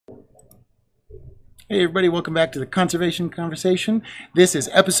Hey everybody, welcome back to the Conservation Conversation. This is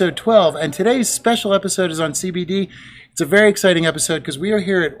episode 12, and today's special episode is on CBD. It's a very exciting episode because we are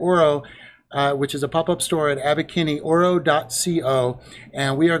here at Oro, which is a pop-up store at Abergavenny, oro.co,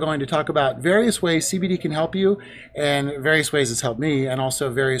 and we are going to talk about various ways CBD can help you, and various ways it's helped me, and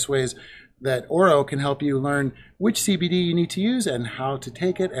also various ways that Oro can help you learn which CBD you need to use and how to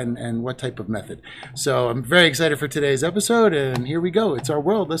take it and what type of method. So I'm very excited for today's episode, and here we go. It's our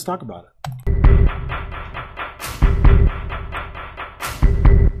world. Let's talk about it.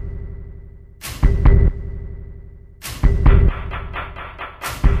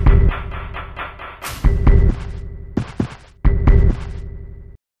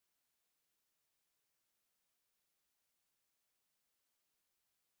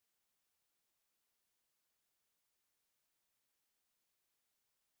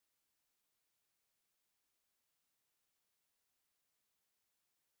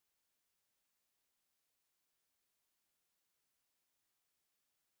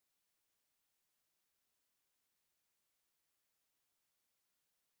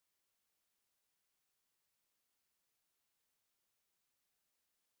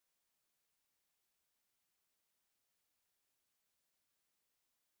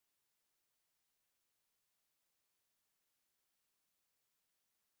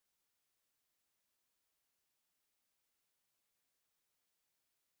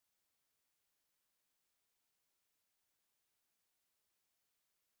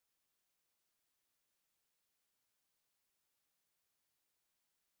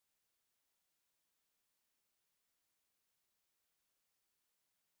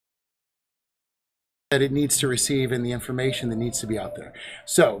 That it needs to receive and the information that needs to be out there.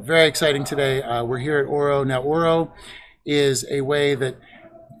 So very exciting today. We're here at Oro. Now Oro is a way that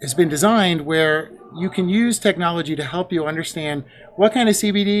has been designed where you can use technology to help you understand what kind of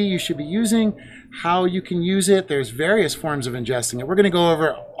CBD you should be using, how you can use it. There's various forms of ingesting it. We're going to go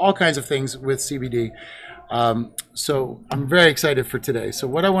over all kinds of things with CBD. So I'm very excited for today. So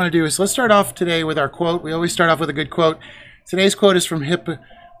what I want to do is let's start off today with our quote. We always start off with a good quote. Today's quote is from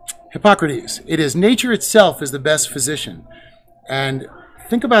Hippocrates. It is nature itself is the best physician. And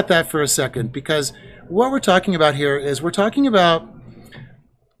think about that for a second, because what we're talking about here is we're talking about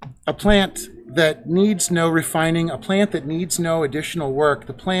a plant that needs no refining, a plant that needs no additional work.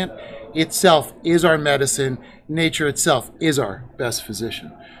 The plant itself is our medicine. Nature itself is our best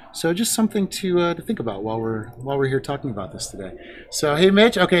physician. So just something to think about while we're here talking about this today. So hey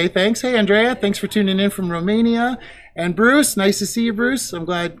Mitch, okay, thanks. Hey Andrea, thanks for tuning in from Romania. And Bruce, nice to see you, Bruce. I'm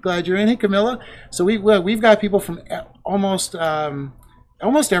glad you're in. Hey Camilla. So we've got people from almost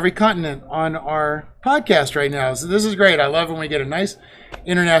every continent on our podcast right now. So this is great. I love when we get a nice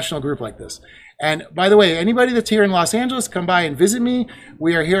international group like this. And by the way, anybody that's here in Los Angeles, come by and visit me.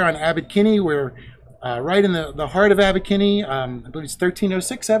 We are here on Abergavenny. We're right in the heart of Abergavenny. I believe it's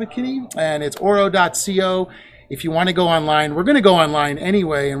 1306 Abergavenny, and it's oro.co. If you want to go online, we're going to go online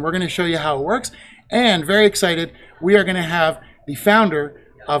anyway, and we're going to show you how it works. And very excited, we are going to have the founder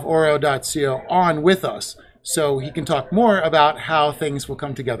of oro.co on with us, so he can talk more about how things will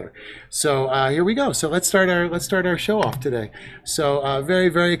come together. So here we go. So let's start our show off today. So very,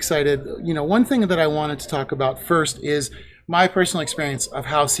 very excited. You know, one thing that I wanted to talk about first is my personal experience of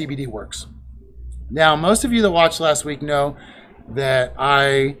how CBD works. Now, most of you that watched last week know that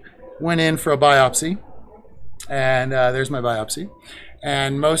I went in for a biopsy, and there's my biopsy.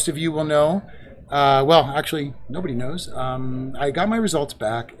 And most of you will know, well, actually, nobody knows. I got my results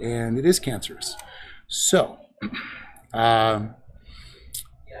back, and it is cancerous. So, I'm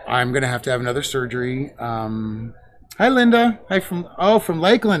going to have another surgery. Hi, Linda. Hi from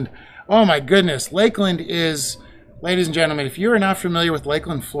Lakeland. Oh, my goodness. Lakeland is, ladies and gentlemen, if you are not familiar with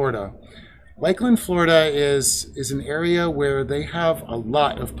Lakeland, Florida, Lakeland, Florida is an area where they have a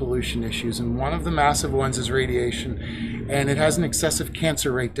lot of pollution issues, and one of the massive ones is radiation, and it has an excessive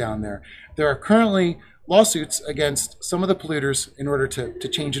cancer rate down there. There are currently lawsuits against some of the polluters in order to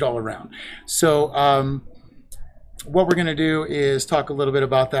change it all around. So what we're going to do is talk a little bit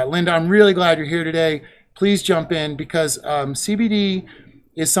about that. Linda, I'm really glad you're here today. Please jump in, because CBD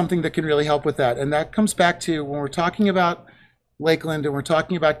is something that can really help with that, and that comes back to when we're talking about Lakeland and we're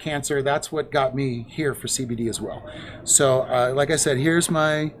talking about cancer. That's what got me here for CBD as well. So like I said, that's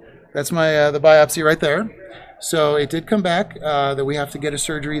the biopsy right there. So it did come back that we have to get a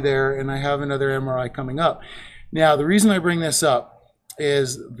surgery there, and I have another MRI coming up. Now, the reason I bring this up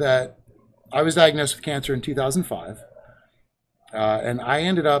is that I was diagnosed with cancer in 2005, and I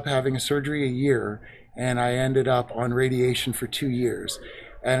ended up having a surgery a year, and I ended up on radiation for 2 years.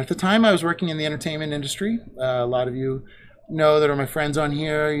 And at the time, I was working in the entertainment industry. A lot of you know that are my friends on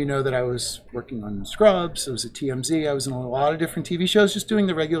here, you know that I was working on Scrubs, I was at TMZ, I was in a lot of different TV shows, just doing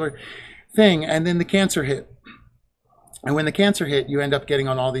the regular thing. And then the cancer hit. And when the cancer hit, you end up getting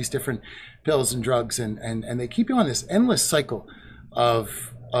on all these different pills and drugs, and they keep you on this endless cycle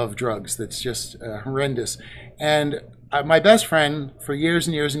of drugs that's just horrendous. And my best friend for years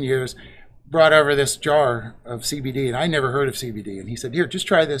and years and years brought over this jar of CBD, and I never heard of CBD. And he said, here, just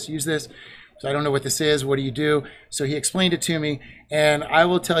try this, use this. So I don't know what this is. What do you do? So he explained it to me. And I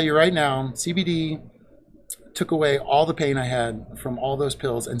will tell you right now, CBD took away all the pain I had from all those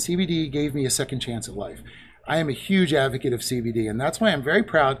pills. And CBD gave me a second chance at life. I am a huge advocate of CBD. And that's why I'm very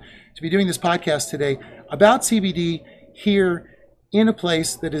proud to be doing this podcast today about CBD here in a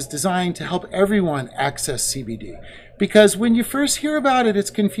place that is designed to help everyone access CBD. Because when you first hear about it, it's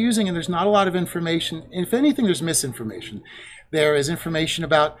confusing and there's not a lot of information. If anything, there's misinformation. There is information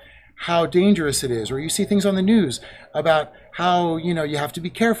about how dangerous it is, or you see things on the news about how, you know, you have to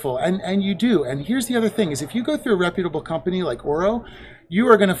be careful, and you do. And here's the other thing is, if you go through a reputable company like Oro, you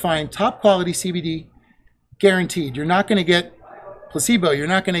are going to find top quality CBD guaranteed. You're not going to get placebo. You're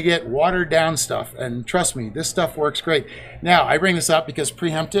not going to get watered down stuff. And trust me, this stuff works great. Now, I bring this up because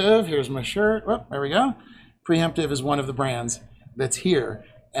Preemptive, here's my shirt. Oh, there we go. Preemptive is one of the brands that's here.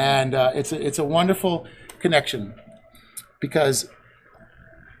 And it's a wonderful connection because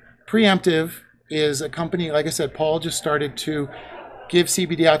Preemptive is a company, like I said, Paul just started to give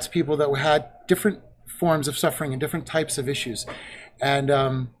CBD out to people that had different forms of suffering and different types of issues.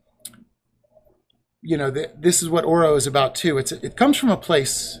 And, you know, this is what Oro is about too. It comes from a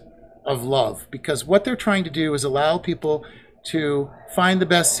place of love, because what they're trying to do is allow people to find the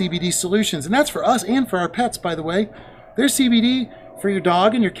best CBD solutions. And that's for us and for our pets, by the way. There's CBD for your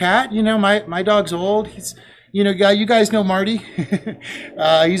dog and your cat. You know, my dog's old. He's, you know, you guys know Marty.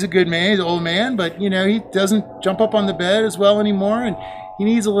 He's a good man. He's an old man, but, you know, he doesn't jump up on the bed as well anymore, and he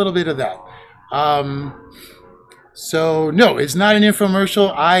needs a little bit of that. So, no, it's not an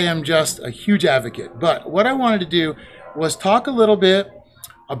infomercial. I am just a huge advocate. But what I wanted to do was talk a little bit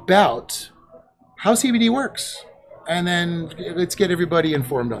about how CBD works, and then let's get everybody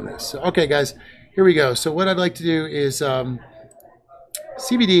informed on this. So, okay, guys, here we go. So what I'd like to do is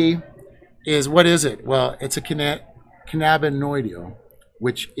CBD is, what is it? Well, it's a cannabinoid,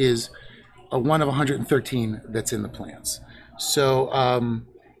 which is one of 113 that's in the plants. So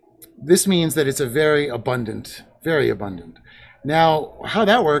this means that it's a very abundant. Now, how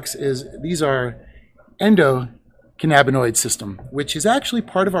that works is these are endocannabinoid system, which is actually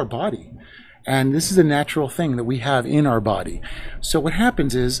part of our body. And this is a natural thing that we have in our body. So what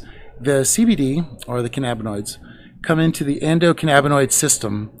happens is the CBD, or the cannabinoids, come into the endocannabinoid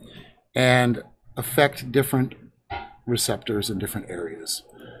system and affect different receptors in different areas.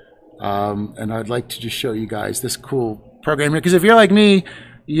 And I'd like to just show you guys this cool program here, because if you're like me,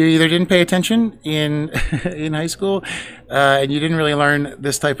 you either didn't pay attention in in high school and you didn't really learn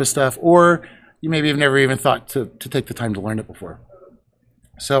this type of stuff, or you maybe have never even thought to take the time to learn it before.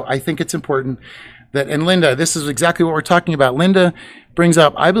 So I think it's important that, and Linda, this is exactly what we're talking about. Linda brings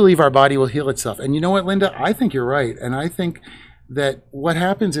up, I believe our body will heal itself. And you know what, Linda? I think you're right. And I think that what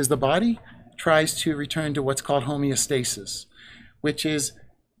happens is the body tries to return to what's called homeostasis, which is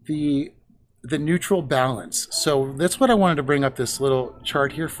the neutral balance. So that's what I wanted to bring up, this little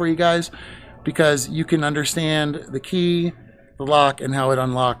chart here for you guys, because you can understand the key, the lock, and how it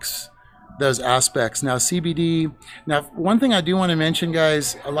unlocks those aspects. Now, CBD, now one thing I do want to mention,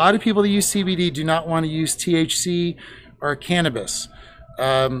 guys, a lot of people that use CBD do not want to use THC or cannabis.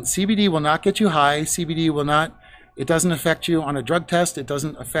 CBD will not get you high. CBD will not, it doesn't affect you on a drug test. It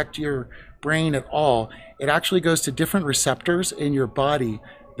doesn't affect your brain at all. It actually goes to different receptors in your body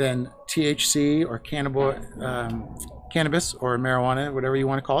than THC or cannabis or marijuana, whatever you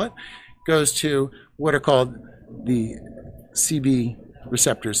want to call it, goes to what are called the CB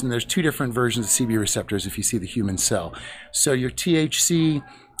receptors. And there's two different versions of CB receptors if you see the human cell. So your THC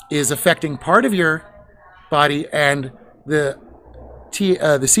is affecting part of your body, and the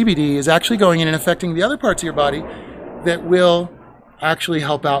CBD is actually going in and affecting the other parts of your body that will actually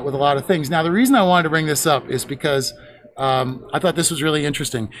help out with a lot of things. Now, the reason I wanted to bring this up is because I thought this was really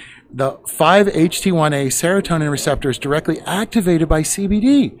interesting. The 5-HT1A serotonin receptor is directly activated by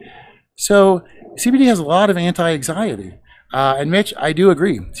CBD. So CBD has a lot of anti-anxiety. And Mitch, I do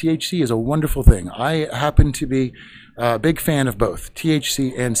agree. THC is a wonderful thing. I happen to be a big fan of both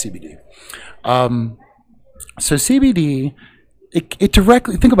THC and CBD. So CBD, it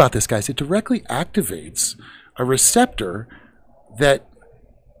directly, think about this, guys, it directly activates a receptor that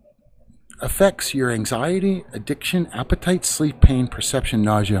affects your anxiety, addiction, appetite, sleep, pain, perception,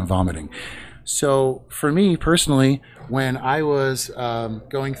 nausea, and vomiting. So for me personally, when I was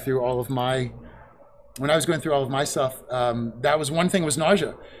going through all of my stuff, that was one thing, was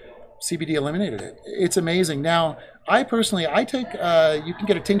nausea. CBD eliminated it. It's amazing. Now, I personally, I take, you can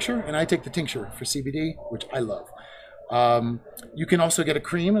get a tincture, and I take the tincture for CBD, which I love. You can also get a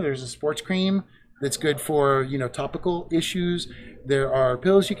cream. There's a sports cream that's good for, topical issues. There are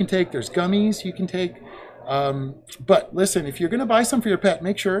pills you can take. There's gummies you can take. But listen, if you're going to buy some for your pet,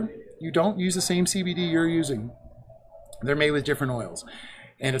 make sure you don't use the same CBD you're using. They're made with different oils,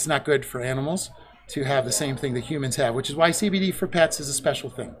 and it's not good for animals to have the same thing that humans have, which is why CBD for pets is a special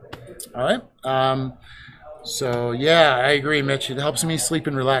thing. All right. So yeah, I agree, Mitch. It helps me sleep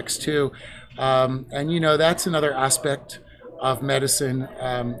and relax too. And that's another aspect of medicine.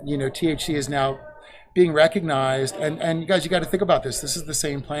 THC is now being recognized, and you guys, you got to think about this. This is the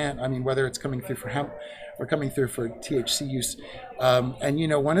same plant. I mean, whether it's coming through for hemp or coming through for THC use.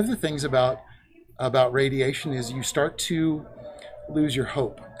 One of the things about radiation is you start to lose your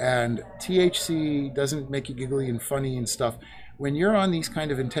hope, and THC doesn't make you giggly and funny and stuff. When you're on these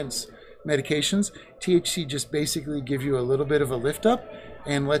kind of intense medications, THC just basically gives you a little bit of a lift up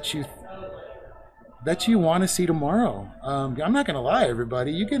and lets you want to see tomorrow. I'm not going to lie,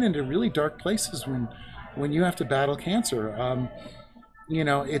 everybody. You get into really dark places when you have to battle cancer.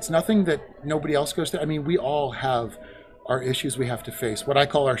 It's nothing that nobody else goes through. I mean, we all have our issues we have to face. What I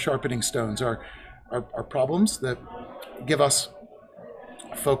call our sharpening stones, our problems that give us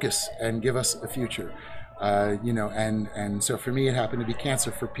focus and give us a future. And so for me, it happened to be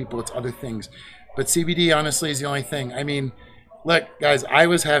cancer. For people, it's other things. But CBD, honestly, is the only thing. I mean, look, guys, I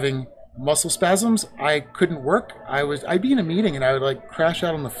was having muscle spasms. I couldn't work. I'd be in a meeting and I would crash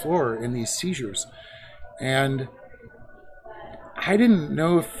out on the floor in these seizures. And I didn't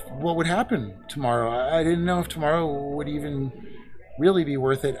know what would happen tomorrow. I didn't know if tomorrow would even really be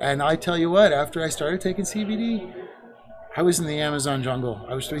worth it. And I tell you what, after I started taking CBD, I was in the Amazon jungle.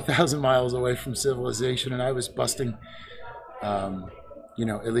 I was 3,000 miles away from civilization, and I was busting,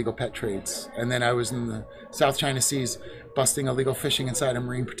 illegal pet trades. And then I was in the South China Seas busting illegal fishing inside of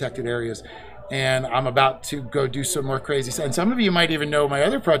marine protected areas. And I'm about to go do some more crazy stuff. And some of you might even know my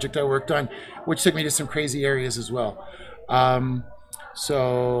other project I worked on, which took me to some crazy areas as well.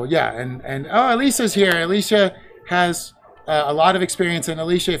 Alicia's here. Alicia has a lot of experience. And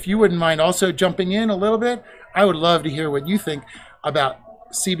Alicia, if you wouldn't mind also jumping in a little bit, I would love to hear what you think about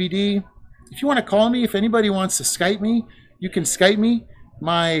CBD. If you want to call me, if anybody wants to Skype me, you can Skype me.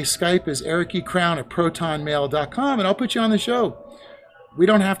 My Skype is ericecrown@protonmail.com, and I'll put you on the show. We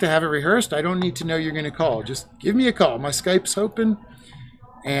don't have to have it rehearsed. I don't need to know you're going to call. Just give me a call. My Skype's open,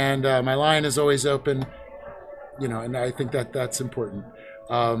 and my line is always open. And I think that's important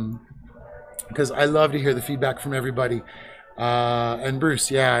because I love to hear the feedback from everybody. And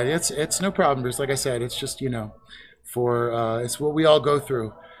Bruce, yeah, it's no problem, Bruce. Like I said, it's just, it's what we all go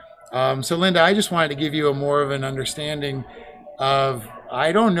through. So Linda, I just wanted to give you more of an understanding of,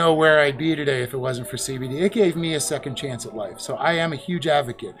 I don't know where I'd be today if it wasn't for CBD. It gave me a second chance at life. So I am a huge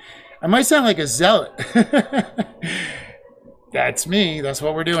advocate. I might sound like a zealot. That's me. That's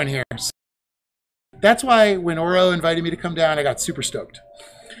what we're doing here. So that's why when Oro invited me to come down, I got super stoked.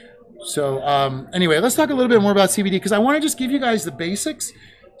 So anyway, let's talk a little bit more about CBD, because I want to just give you guys the basics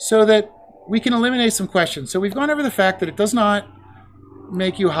so that we can eliminate some questions. So we've gone over the fact that it does not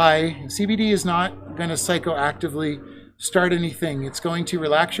make you high. CBD is not going to psychoactively start anything. It's going to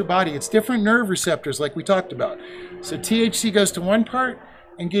relax your body. It's different nerve receptors like we talked about. So THC goes to one part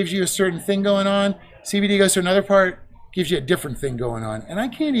and gives you a certain thing going on. CBD goes to another part, gives you a different thing going on. And I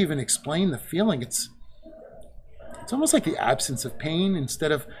can't even explain the feeling. It's almost like the absence of pain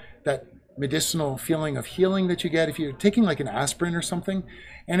instead of that medicinal feeling of healing that you get if you're taking like an aspirin or something.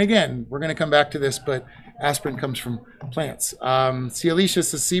 And again, we're going to come back to this, but aspirin comes from plants. See, Alicia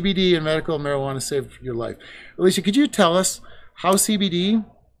says CBD and medical marijuana saved your life. Alicia, could you tell us how CBD,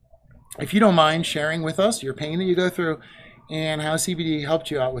 if you don't mind sharing with us your pain that you go through and how CBD helped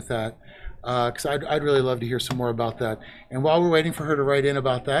you out with that? Because I'd really love to hear some more about that. And while we're waiting for her to write in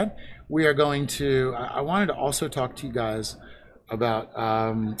about that, we are going to, I wanted to also talk to you guys about,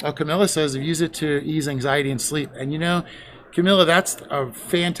 Camilla says use it to ease anxiety and sleep. And Camilla, that's a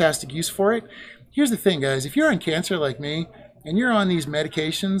fantastic use for it. Here's the thing, guys. If you're on cancer like me and you're on these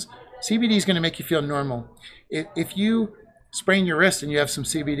medications, CBD is going to make you feel normal. If you sprain your wrist and you have some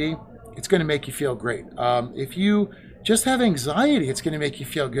CBD, it's going to make you feel great. If you just have anxiety, it's going to make you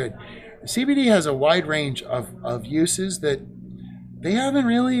feel good. CBD has a wide range of uses that they haven't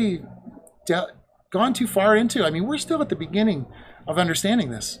really gone too far into. I mean, we're still at the beginning of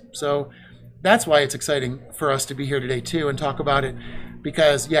understanding this. So that's why it's exciting for us to be here today too and talk about it.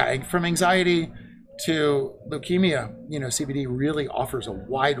 because yeah, from anxiety to leukemia, CBD really offers a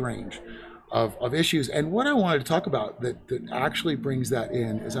wide range of issues. And what I wanted to talk about that actually brings that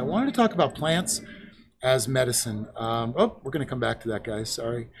in is I wanted to talk about plants as medicine. We're going to come back to that, guys.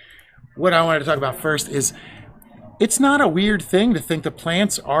 Sorry. What I wanted to talk about first is it's not a weird thing to think that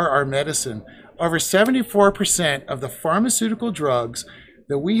plants are our medicine. Over 74% of the pharmaceutical drugs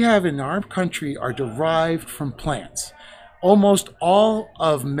that we have in our country are derived from plants. Almost all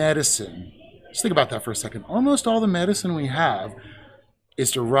of medicine, just think about that for a second. Almost all the medicine we have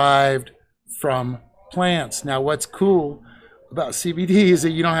is derived from plants. Now, what's cool about CBD is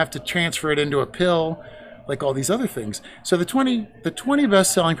that you don't have to transfer it into a pill like all these other things. So the 20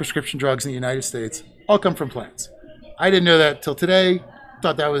 best-selling prescription drugs in the United States all come from plants. I didn't know that till today.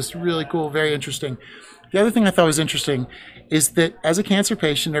 Thought that was really cool, very interesting. The other thing I thought was interesting is that as a cancer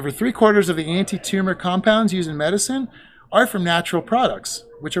patient, over 3/4 of the anti-tumor compounds used in medicine are from natural products,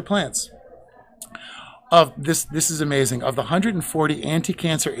 which are plants. This is amazing. Of the 140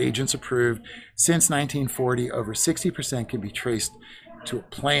 anti-cancer agents approved since 1940, over 60% can be traced to a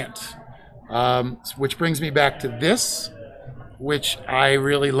plant. Which brings me back to this, which I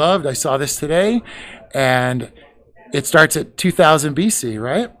really loved. I saw this today, and it starts at 2000 BC,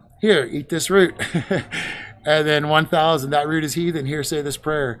 right? Here, eat this root. And then 1000, that root is heathen. Here, say this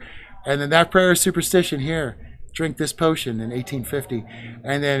prayer. And then that prayer is superstition. Here, drink this potion in 1850.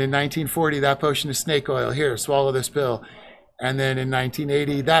 And then in 1940, that potion is snake oil. Here, swallow this pill. And then in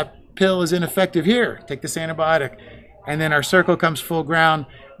 1980, that pill is ineffective. Here, take this antibiotic. And then our circle comes full ground.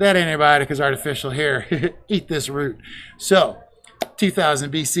 That antibiotic is artificial. Here, eat this root. So,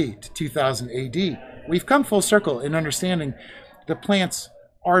 2000 BC to 2000 AD, we've come full circle in understanding the plants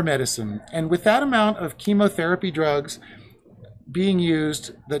are medicine. And with that amount of chemotherapy drugs being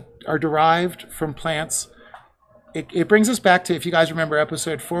used that are derived from plants, it brings us back to, if you guys remember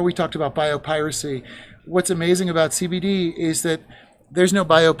episode 4, we talked about biopiracy. What's amazing about CBD is that there's no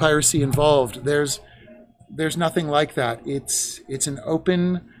biopiracy involved. There's nothing like that. It's an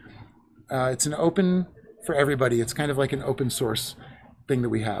open for everybody. It's kind of like an open source thing that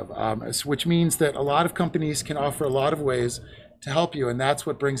we have, which means that a lot of companies can offer a lot of ways to help you, and that's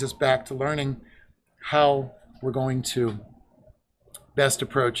what brings us back to learning how we're going to best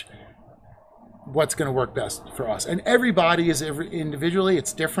approach what's going to work best for us. And every body is individually,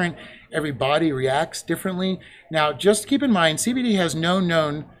 it's different. Every body reacts differently. Now, just keep in mind, CBD has no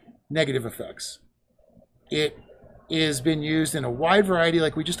known negative effects. It has been used in a wide variety,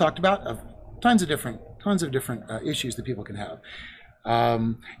 like we just talked about, of tons of different issues that people can have.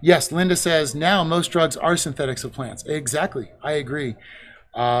 Yes, Linda says now most drugs are synthetics of plants. Exactly, I agree.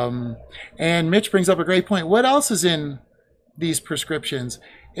 And Mitch brings up a great point. What else is in these prescriptions?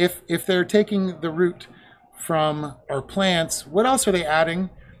 If they're taking the root from our plants, what else are they adding?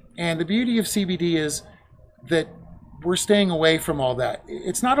 And the beauty of CBD is that we're staying away from all that.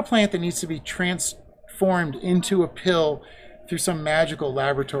 It's not a plant that needs to be transformed into a pill through some magical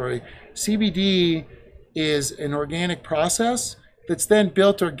laboratory. CBD is an organic process that's then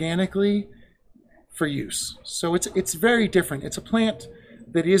built organically for use. So it's very different. It's a plant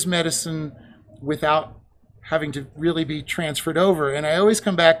that is medicine without having to really be transferred over. And I always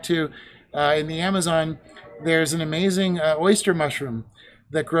come back to, in the Amazon, there's an amazing oyster mushroom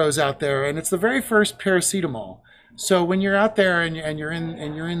that grows out there, and it's the very first paracetamol. So when you're out there and you're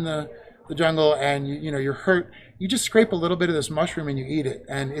in the jungle and you're hurt, you just scrape a little bit of this mushroom and you eat it,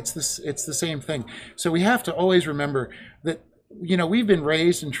 and it's the same thing. So we have to always remember that we've been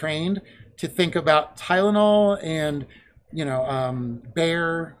raised and trained to think about Tylenol and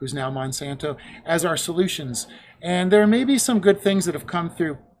Bayer, who's now Monsanto, as our solutions. And there may be some good things that have come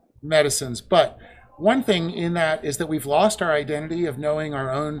through medicines, but one thing in that is that we've lost our identity of knowing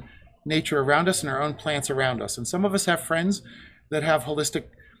our own nature around us and our own plants around us. And some of us have friends that have holistic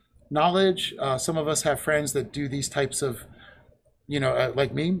knowledge. Some of us have friends that do these types of,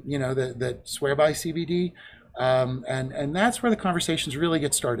 like me, that swear by CBD. And that's where the conversations really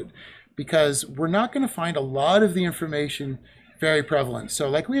get started, because we're not going to find a lot of the information very prevalent. So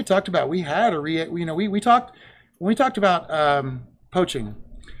like we had talked about, we had when we talked about poaching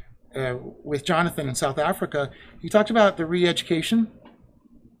with Jonathan in South Africa, he talked about the re-education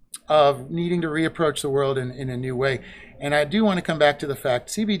of needing to reapproach the world in a new way. And I do want to come back to the fact,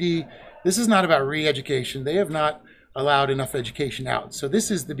 CBD, this is not about re-education. They have not allowed enough education out. So this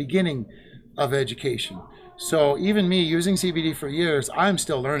is the beginning of education. So even me using CBD for years, I'm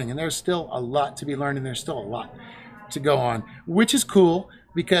still learning, and there's still a lot to be learned, and there's still a lot to go on, which is cool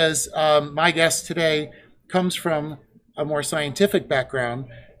because my guest today comes from a more scientific background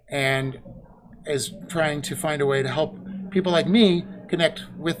and is trying to find a way to help people like me connect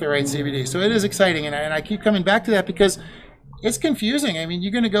with the right CBD. So it is exciting, and I keep coming back to that because it's confusing. I mean,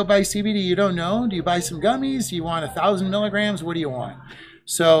 you're going to go buy CBD you don't know. Do you buy some gummies? Do you want 1,000 milligrams? What do you want?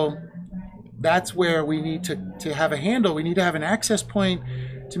 So that's where we need to have a handle. We need to have an access point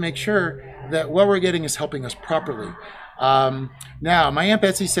to make sure that what we're getting is helping us properly. Now, my Aunt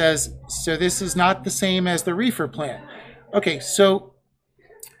Betsy says, so this is not the same as the reefer plant. Okay, so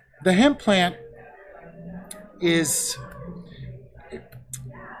the hemp plant is,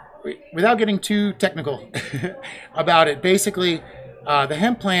 without getting too technical about it, basically the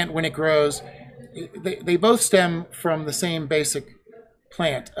hemp plant, when it grows, they both stem from the same basic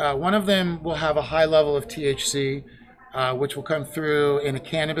plant. One of them will have a high level of THC, which will come through in a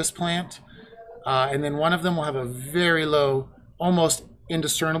cannabis plant. And then one of them will have a very low, almost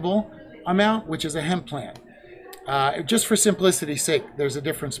indiscernible amount, which is a hemp plant. Just for simplicity's sake, there's a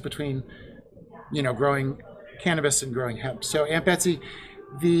difference between, growing cannabis and growing hemp. So Aunt Betsy,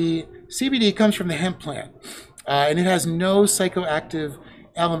 the CBD comes from the hemp plant, and it has no psychoactive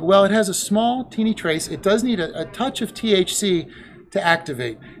element. Well, it has a small, teeny trace. It does need a touch of THC to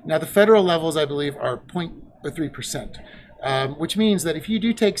activate. Now, the federal levels, I believe, are 0.3%, which means that if you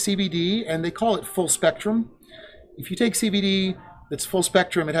do take CBD, and they call it full spectrum, if you take CBD that's full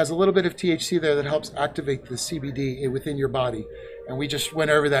spectrum, it has a little bit of THC there that helps activate the CBD within your body. And we just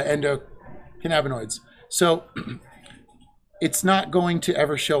went over that endocannabinoids. So it's not going to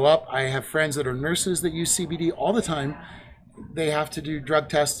ever show up. I have friends that are nurses that use CBD all the time. They have to do drug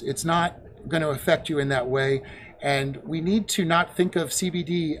tests. It's not going to affect you in that way. And we need to not think of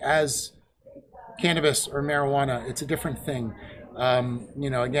CBD as cannabis or marijuana. It's a different thing.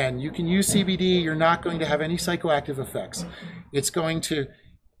 Again, you can use CBD. You're not going to have any psychoactive effects. It's going to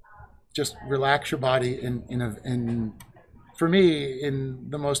just relax your body for me, in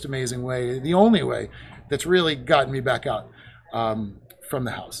the most amazing way, the only way that's really gotten me back out from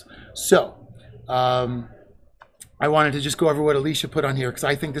the house. So I wanted to just go over what Alicia put on here because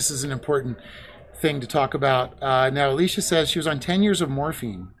I think this is an important thing to talk about. Now, Alicia says she was on 10 years of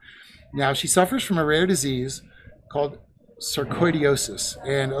morphine. Now, she suffers from a rare disease called sarcoidosis.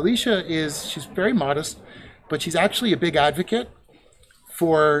 And Alicia she's very modest, but she's actually a big advocate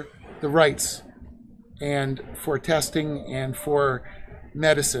for the rights and for testing and for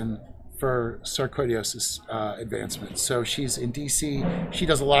medicine for sarcoidosis advancement. So she's in DC. She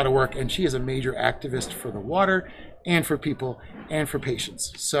does a lot of work, and she is a major activist for the water and for people and for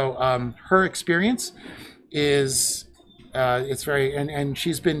patients. So her experience is it's very, and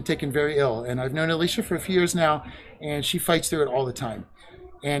she's been taken very ill. And I've known Alicia for a few years now, and she fights through it all the time.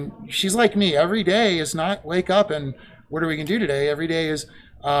 And she's like me. Every day is not wake up and what are we going to do today? Every day is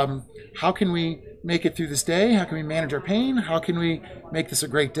how can we make it through this day? How can we manage our pain? How can we make this a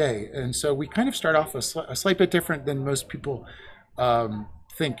great day? And so we kind of start off a slight bit different than most people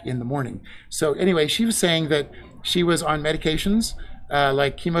think in the morning. So anyway, she was saying that she was on medications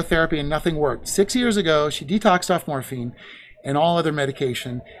like chemotherapy and nothing worked. 6 years ago, she detoxed off morphine and all other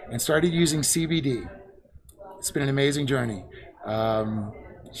medication and started using CBD. It's been an amazing journey.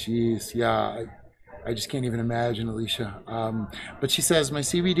 I just can't even imagine, Alicia. But she says, my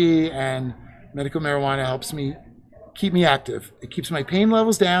CBD and medical marijuana helps me keep me active. It keeps my pain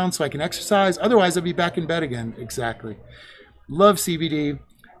levels down so I can exercise. Otherwise, I'll be back in bed again. Exactly. Love CBD.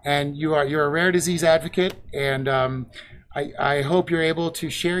 And you're a rare disease advocate. And I hope you're able to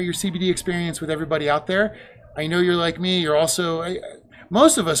share your CBD experience with everybody out there. I know you're like me. You're also...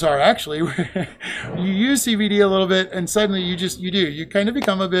 most of us are actually. You use CBD a little bit and suddenly you kind of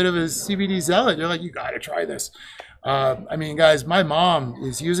become a bit of a CBD zealot. You're like, you got to try this. I mean, guys, my mom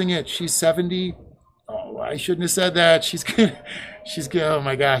is using it. She's 70. Oh, I shouldn't have said that. She's good. Oh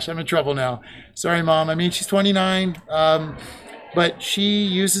my gosh, I'm in trouble now. Sorry, Mom. I mean, she's 29. But she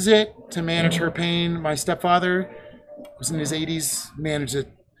uses it to manage her pain. My stepfather was in his 80s,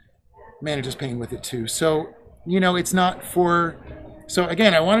 manages pain with it too. So, it's not for... So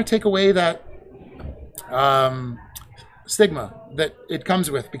again, I want to take away that stigma that it comes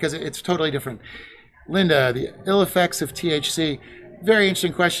with because it's totally different. Linda, the ill effects of THC. Very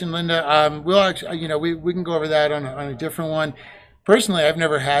interesting question, Linda. We'll actually, we can go over that on a different one. Personally, I've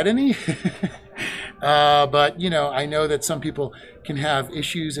never had any, but I know that some people can have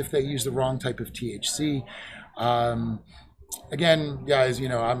issues if they use the wrong type of THC. Again, guys,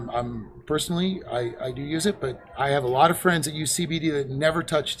 I'm personally, I do use it, but I have a lot of friends that use CBD that never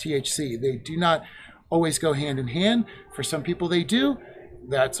touch THC. They do not always go hand in hand. For some people, they do.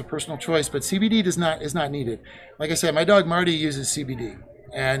 That's a personal choice, but CBD is not needed. Like I said, my dog Marty uses CBD,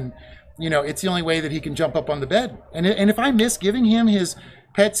 and it's the only way that he can jump up on the bed. And if I miss giving him his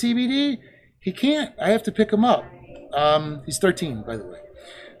pet CBD, he can't. I have to pick him up. He's 13, by the way.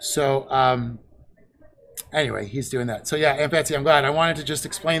 So anyway, he's doing that. So yeah, Aunt Betsy, I'm glad. I wanted to just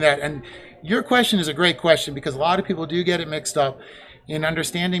explain that. And your question is a great question because a lot of people do get it mixed up in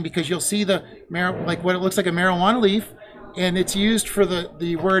understanding, because you'll see the like what it looks like a marijuana leaf, and it's used for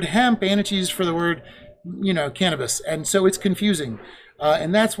the word hemp, and it's used for the word, you know, cannabis, and so it's confusing.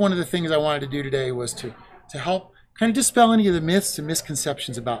 And that's one of the things I wanted to do today, was to help kind of dispel any of the myths and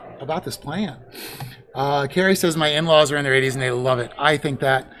misconceptions about this plant. Carrie says my in-laws are in their 80s and they love it. I think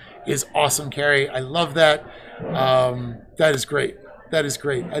that is awesome, Carrie. I love that. That is great. That is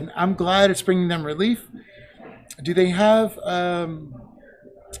great. And I'm glad it's bringing them relief. Do they have,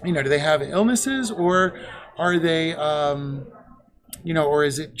 you know, do they have illnesses, or are they, you know, or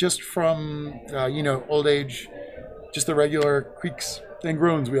is it just from, you know, old age, just the regular creaks and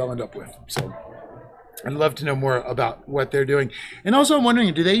groans we all end up with? So I'd love to know more about what they're doing. And also I'm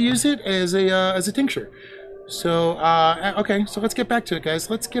wondering, do they use it as a tincture? So, okay, so let's get back to it, guys.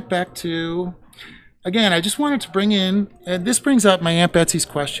 Let's get back to, again, I just wanted to bring in, and this brings up my Aunt Betsy's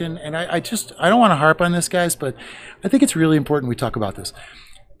question, and I don't want to harp on this, guys, but I think it's really important we talk about this.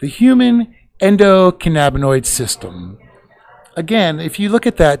 The human endocannabinoid system. Again, if you look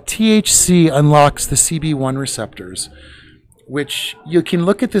at that, THC unlocks the CB1 receptors, which you can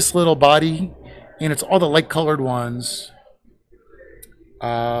look at this little body, and it's all the light-colored ones.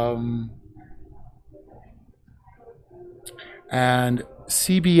 And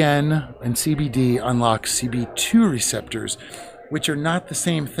CBN and CBD unlock CB2 receptors, which are not the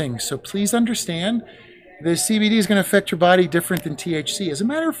same thing. So please understand, the CBD is going to affect your body different than THC. As a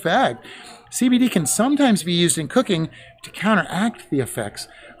matter of fact, CBD can sometimes be used in cooking to counteract the effects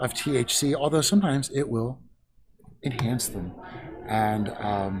of THC, although sometimes it will enhance them. And,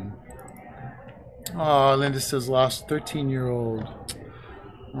 oh, Linda says lost 13-year-old.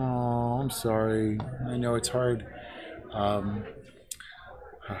 Oh, I'm sorry. I know it's hard.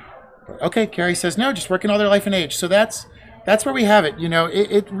 Okay, Carrie says no, just working all their life and age. So that's where we have it. You know,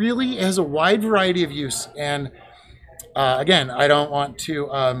 it really has a wide variety of use. And again, I don't want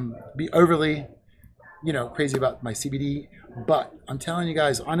to be overly, you know, crazy about my CBD, but I'm telling you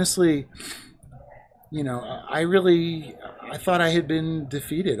guys, honestly, you know, I thought I had been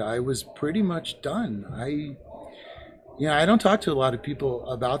defeated. I was pretty much done. You know, I don't talk to a lot of people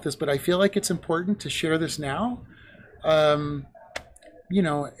about this, but I feel like it's important to share this now. You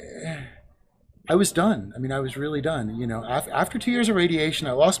know, I was done. I mean, I was really done. You know, after 2 years of radiation,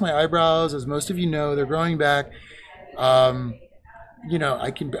 I lost my eyebrows. As most of you know, they're growing back. You know,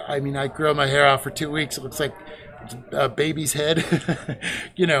 I grow my hair out for 2 weeks. It looks like a baby's head.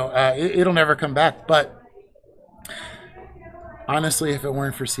 You know, it'll never come back. But honestly, if it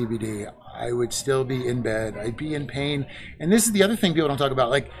weren't for CBD, I would still be in bed. I'd be in pain. And this is the other thing people don't talk about.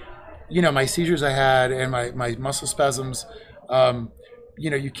 Like, you know, my seizures I had and my muscle spasms, you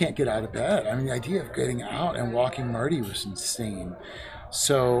know, you can't get out of bed. I mean, the idea of getting out and walking Marty was insane.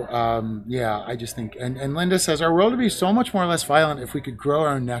 So, yeah, I just think, and Linda says, our world would be so much more or less violent if we could grow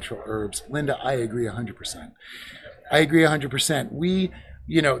our own natural herbs. Linda, I agree 100%. I agree 100%. We,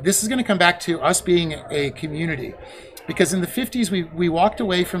 you know, this is going to come back to us being a community, because in the 50s, we walked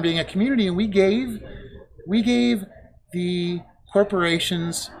away from being a community, and we gave the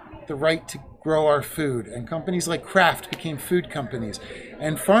corporations the right to grow our food, and companies like Kraft became food companies,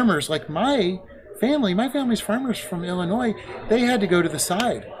 and farmers like my family's farmers from Illinois, they had to go to the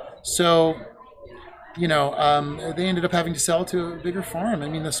side. So, you know, they ended up having to sell to a bigger farm. I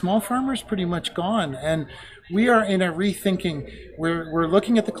mean, the small farmer's pretty much gone, and we are in a rethinking. We're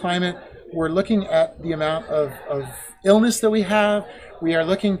looking at the climate. We're looking at the amount of illness that we have. We are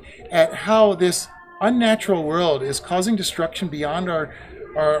looking at how this unnatural world is causing destruction beyond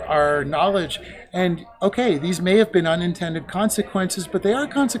our knowledge. And okay, these may have been unintended consequences, but they are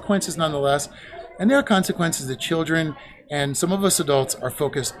consequences nonetheless. And there are consequences that children and some of us adults are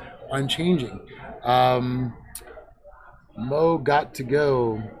focused on changing. Mo got to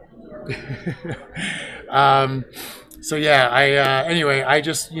go. So yeah, anyway, I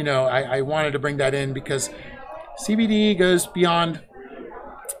just, you know, I wanted to bring that in because CBD goes beyond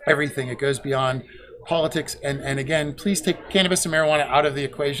everything. It goes beyond politics. And again, please take cannabis and marijuana out of the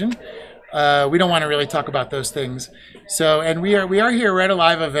equation. We don't want to really talk about those things. So, and we are here. We're at a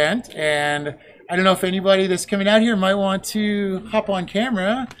live event, and I don't know if anybody that's coming out here might want to hop on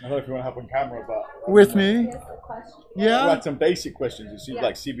camera. I don't know if you want to hop on camera, but with me. Yeah. Well, some basic questions. It seems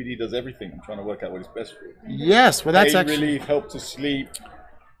like CBD does everything. I'm trying to work out what is best for you. Yes, well, that's Pain actually relief, help to sleep.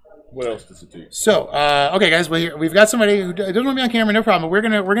 What else does it do? So, okay, guys, well, we've got somebody who doesn't want to be on camera, no problem. But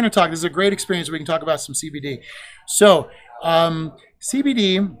we're gonna talk. This is a great experience. We can talk about some CBD. So,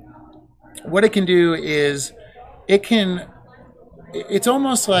 CBD, what it can do is it can. It's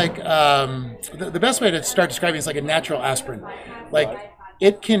almost like the best way to start describing it is like a natural aspirin. Like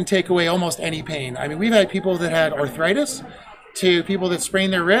it can take away almost any pain. I mean, we've had people that had arthritis to people that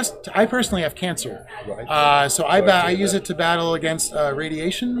sprained their wrist. I personally have cancer. So I use it to battle against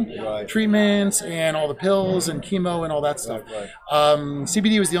radiation treatments and all the pills and chemo and all that stuff.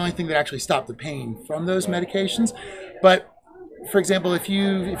 CBD was the only thing that actually stopped the pain from those medications. But for example, if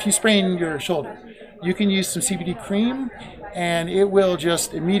you sprain your shoulder, you can use some CBD cream and it will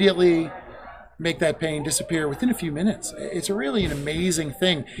just immediately make that pain disappear within a few minutes. It's really an amazing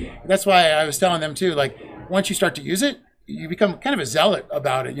thing. That's why I was telling them too, like once you start to use it, you become kind of a zealot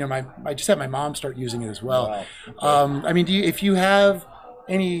about it. You know, I just had my mom start using it as well. I mean, if you have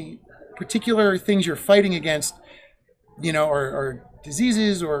any particular things you're fighting against, you know, or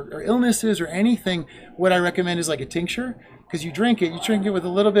diseases or illnesses or anything, what I recommend is like a tincture. Because you drink it with a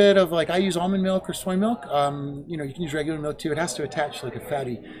little bit of, like, I use almond milk or soy milk. You know, you can use regular milk too. It has to attach like a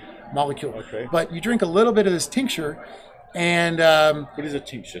fatty molecule. But you drink a little bit of this tincture, and what is a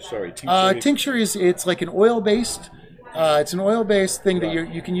tincture? Sorry, tincture it's like an oil-based. It's an oil-based thing that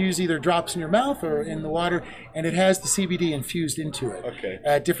you can use either drops in your mouth or in the water, and it has the CBD infused into it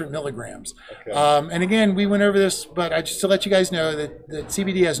at different milligrams. And again, we went over this, but just to let you guys know that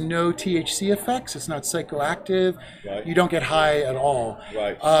CBD has no THC effects. It's not psychoactive. You don't get high at all.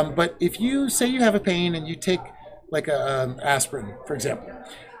 But if you say you have a pain and you take like a aspirin, for example,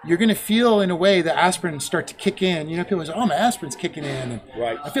 you're going to feel in a way the aspirin start to kick in. You know, people say, "Oh, my aspirin's kicking in,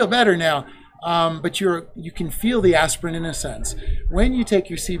 and I feel better now." But you can feel the aspirin in a sense. When you take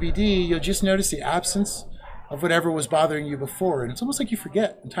your CBD, you'll just notice the absence of whatever was bothering you before, and it's almost like you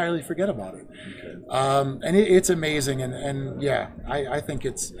entirely forget about it. And it's amazing, and yeah, I think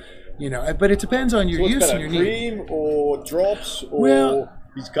it's, you know, but it depends on your use and your need. Cream or drops or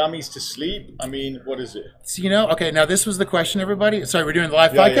these gummies to sleep? I mean, what is it? So, you know, okay, now this was the question, everybody. Sorry, we're doing the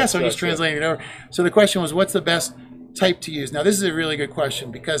live podcast, so I'm just translating it over. So the question was, what's the best type to use? Now, this is a really good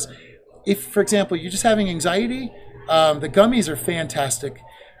question because if, for example, you're just having anxiety, the gummies are fantastic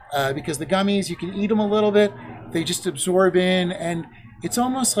because the gummies, you can eat them a little bit. They just absorb in, and it's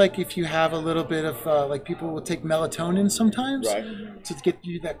almost like if you have a little bit of, like people will take melatonin sometimes to get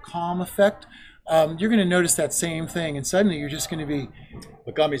you that calm effect. You're going to notice that same thing, and suddenly you're just going to be...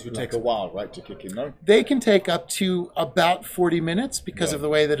 The gummies would take a while, right, to kick in, no? They can take up to about 40 minutes because of the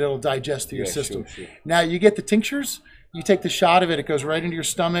way that it'll digest through your system. Now, you get the tinctures, you take the shot of it, it goes right into your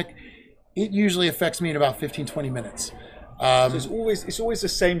stomach. It usually affects me in about 15, 20 minutes. So it's always the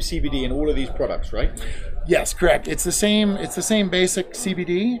same CBD in all of these products, right? Yes, correct. It's the same basic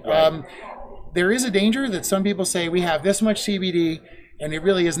CBD. There is a danger that some people say we have this much CBD, and it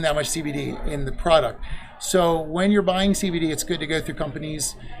really isn't that much CBD in the product. So when you're buying CBD, it's good to go through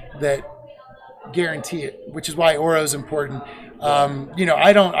companies that guarantee it, which is why Oro is important. You know,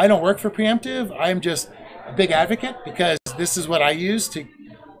 I don't work for Preemptive. I'm just a big advocate because this is what I use to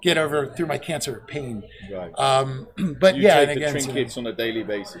get over through my cancer pain. But you yeah, take and again, the trinkets on a daily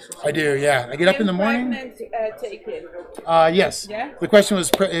basis. I do. Yeah, I get up in the morning. Take it. Yes. Yeah? The question was,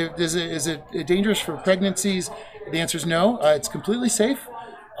 is it dangerous for pregnancies? The answer is no. It's completely safe,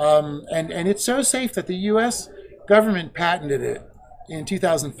 and it's so safe that the U.S. government patented it in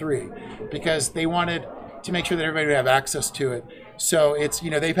 2003 because they wanted to make sure that everybody would have access to it. So it's,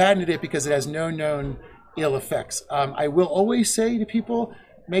 you know, they patented it because it has no known ill effects. I will always say to people,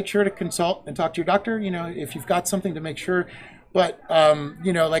 make sure to consult and talk to your doctor, you know, if you've got something to make sure. But,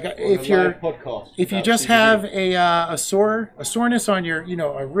 you know, like if you just have a soreness on your, you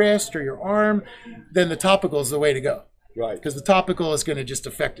know, a wrist or your arm, then the topical is the way to go. Because the topical is going to just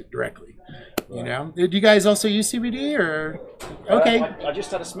affect it directly. You know, do you guys also use CBD or? Okay. I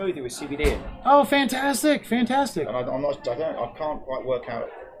just had a smoothie with CBD in. Oh, fantastic. And I can't quite work out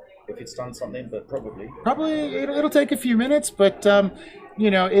if it's done something, but probably. It'll take a few minutes, but,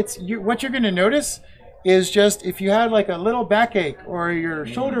 you know, what you're going to notice is just if you had like a little backache or your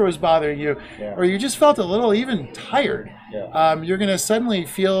shoulder was bothering you or you just felt a little even tired, you're going to suddenly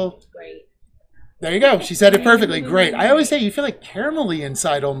feel great. There you go. She said it perfectly. Great. I always say you feel like caramelly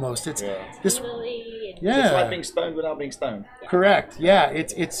inside almost. It's this. Yeah. It's like being stoned without being stoned. Correct. Yeah.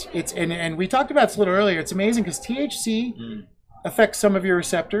 It's and we talked about this a little earlier. It's amazing because THC affects some of your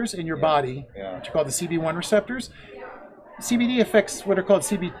receptors in your body, which are called the CB1 receptors. CBD affects what are called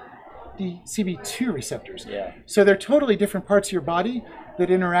CB2 receptors. So they're totally different parts of your body that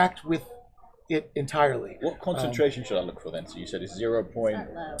interact with it entirely. What concentration should I look for then? So you said it's 0.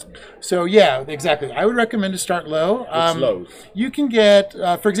 So yeah, exactly. I would recommend to start low. What's low? You can get,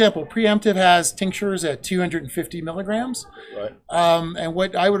 for example, Preemptive has tinctures at 250 milligrams. And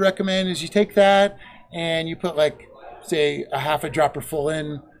what I would recommend is you take that, and you put like, say, a half a dropper full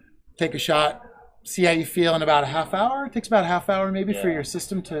in, take a shot, see how you feel in about a half hour. It takes about a half hour maybe for your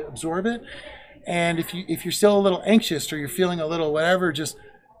system to absorb it. And if you're still a little anxious or you're feeling a little whatever, just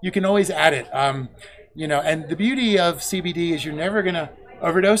you can always add it. You know, and the beauty of CBD is you're never gonna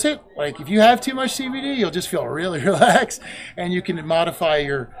overdose it. Like if you have too much CBD, you'll just feel really relaxed, and you can modify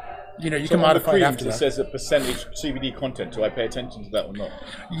your, you know, you can modify it after that. It says a percentage CBD content. Do I pay attention to that or not?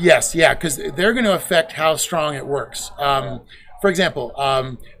 Yes, yeah, because they're going to affect how strong it works. For example,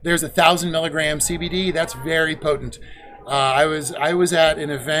 there's 1,000 milligrams CBD. That's very potent. I was at an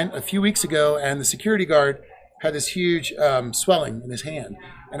event a few weeks ago, and the security guard had this huge swelling in his hand,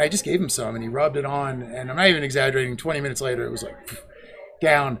 and I just gave him some, and he rubbed it on, and I'm not even exaggerating. 20 minutes later, it was like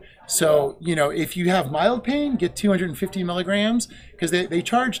down. So, you know, if you have mild pain, get 250 milligrams, because they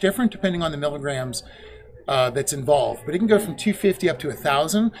charge different depending on the milligrams that's involved. But it can go from 250 up to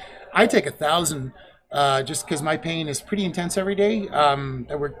 1,000. I take 1,000 just because my pain is pretty intense every day. I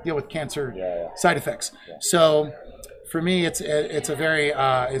deal with cancer side effects. So for me, it's a very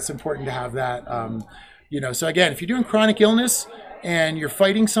it's important to have that. You know, so again, if you're doing chronic illness and you're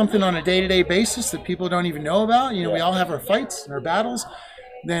fighting something on a day-to-day basis that people don't even know about, you know, we all have our fights and our battles.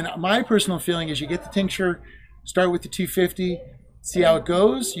 Then my personal feeling is you get the tincture, start with the 250, see how it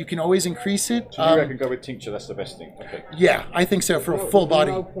goes. You can always increase it. So you reckon go with tincture? That's the best thing. Okay. Yeah, I think so for a full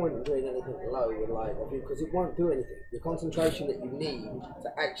body. There's no point in doing anything low with light because it won't do anything. The concentration that you need to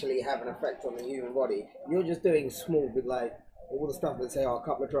actually have an effect on the human body, you're just doing small with like all the stuff that say, oh, a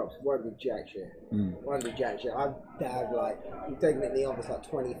couple of drops won't do jack shit. Won't do jack shit. I've had like, I'm taking it in the office like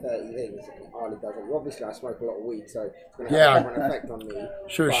 20, 30 things. It hardly does it. Obviously, I smoke a lot of weed, so it's going to have an effect on me.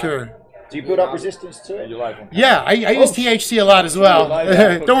 Sure. Do you build up resistance to it? Yeah, I use THC a lot as well.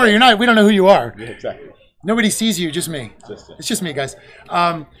 Don't worry, we don't know who you are. Yeah, exactly. Nobody sees you, just me. It's just me, guys.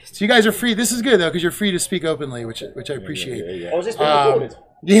 So you guys are free. This is good though, because you're free to speak openly, which I appreciate. Oh, is this being recorded?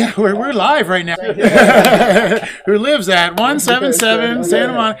 Yeah, we're live right now. Who lives at 177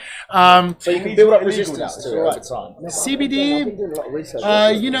 Santa Monica? So you can build up resistance to it over time.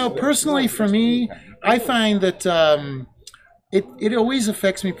 CBD, you know, personally for me, I find that it always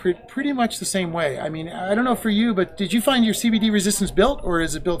affects me pretty much the same way. I mean, I don't know for you, but did you find your CBD resistance built, or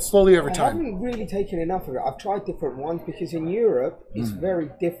is it built slowly over time? I haven't really taken enough of it. I've tried different ones because in Europe, it's very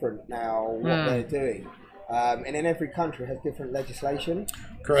different now what they're doing. And in every country has different legislation.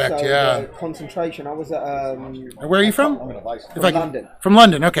 Correct, so yeah. The concentration, I was at... Where are you from? London. From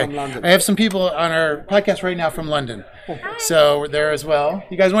London, okay. From London. I have some people on our podcast right now from London. So we're there as well.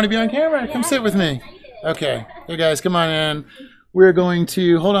 You guys want to be on camera? Come sit with me. Okay. Hey guys, come on in. We're going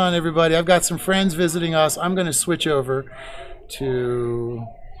to... Hold on, everybody. I've got some friends visiting us. I'm going to switch over to...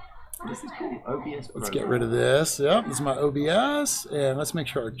 This is cool. OBS. Let's get rid of this. Yep, this is my OBS. And let's make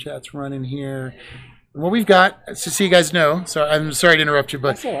sure our chat's running here. What we've got, so you guys know, so I'm sorry to interrupt you,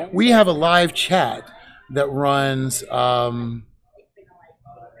 but we have a live chat that runs, okay,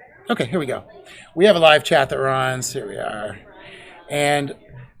 here we go. We have a live chat that runs, here we are, and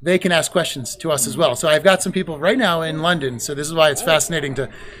they can ask questions to us as well. So I've got some people right now in London, so this is why it's fascinating to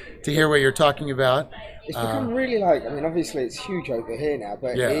hear what you're talking about. It's become really like, I mean, obviously it's huge over here now,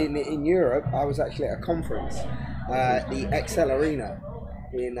 but in Europe, I was actually at a conference, the Excel Arena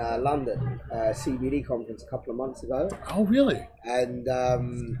in London, CBD conference a couple of months ago. Oh, really? And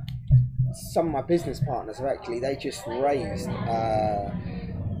some of my business partners have actually, they just raised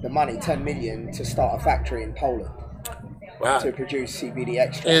the money, 10 million, to start a factory in Poland. Wow. To produce CBD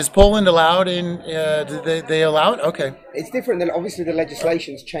extract. Is Poland allowed in, did they allow it? Okay. It's different. Obviously, the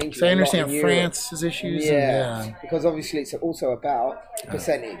legislation's changing. So I understand France's issues. Yeah, because obviously it's also about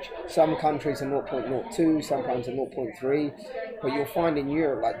percentage. Some countries are 0.02, some countries are 0.3. But you'll find in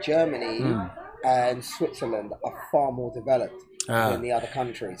Europe, like Germany and Switzerland, are far more developed than the other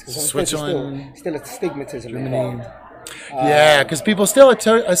countries. Because Switzerland, still a stigmatism Germany. involved. Yeah, because people still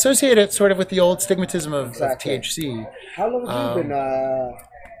associate it sort of with the old stigmatism of THC. How long have you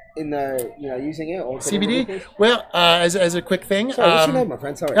been using it? Or CBD? Well, as a quick thing. Sorry, what's your name, my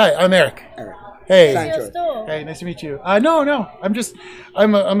friend? Sorry. Hi, I'm Eric. Eric. Hey. Hey, nice to meet you. No,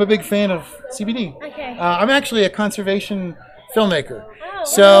 I'm a big fan of CBD. Okay. I'm actually a conservation filmmaker. Oh,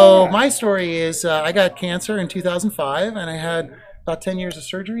 So my story is I got cancer in 2005, and I had about 10 years of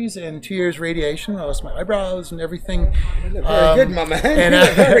surgeries and 2 years radiation. I lost my eyebrows and everything. Very good, my man.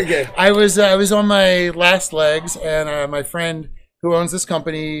 And, very good. I was on my last legs, and my friend who owns this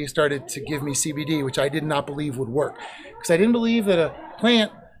company started to give me CBD, which I did not believe would work, because I didn't believe that a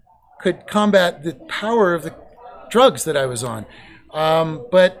plant could combat the power of the drugs that I was on.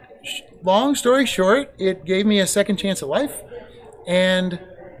 But long story short, it gave me a second chance at life, and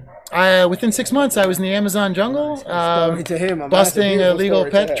Within 6 months, I was in the Amazon jungle, Story to him, man. busting That's a illegal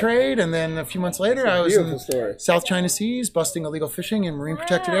beautiful story to pet hear. trade, and then a few months later, I was in Beautiful story. South China Seas, busting illegal fishing in marine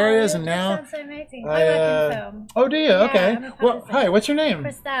protected areas, and now. Sounds so amazing. I work in film. Oh, do you? Okay. I'm a Well, publicist. hi. What's your name?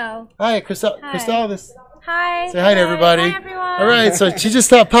 Christelle. Hi, Christelle. Hi. Christelle, this. Hi. Say hi to Hello. everybody. Hi, everyone. All right, so she just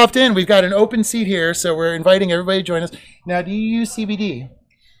popped in. We've got an open seat here, so we're inviting everybody to join us. Now, do you use CBD?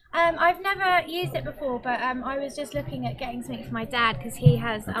 I've never used it before, but I was just looking at getting something for my dad because he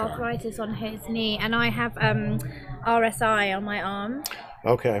has arthritis on his knee, and I have RSI on my arm.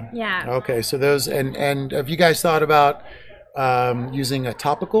 Okay. Yeah. Okay, so those, and have you guys thought about using a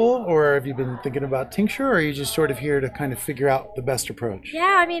topical, or have you been thinking about tincture, or are you just sort of here to kind of figure out the best approach?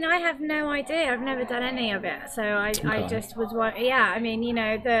 Yeah, I mean, I have no idea. I've never done any of it, so I just was yeah. I mean, you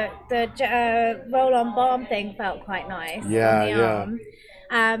know, the roll-on balm thing felt quite nice. Yeah, on the yeah. arm.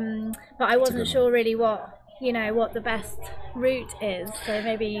 But I wasn't sure really what the best route is. So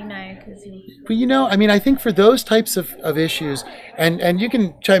maybe you know, because Well, you know, I mean, I think for those types of issues, and you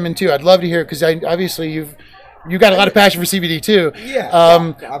can chime in too. I'd love to hear, because obviously you've got a lot of passion for CBD too.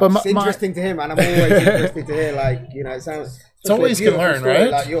 Yeah, but it's interesting to him, and I'm always interested to hear. Like, you know, it sounds. It's always a beautiful can learn, story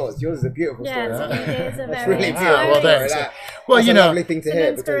right? Like yours is a beautiful yeah, story. it's a That's very really beautiful. well, story. thanks. That- Well, that's you a know, lovely thing to it's hear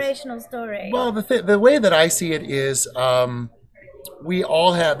an because inspirational story. Well, the way that I see it is, we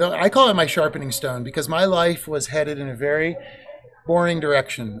all have. I call it my sharpening stone, because my life was headed in a very boring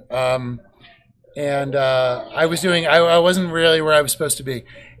direction, and I wasn't really where I was supposed to be,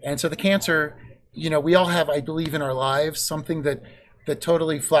 and so the cancer. You know, we all have, I believe, in our lives something that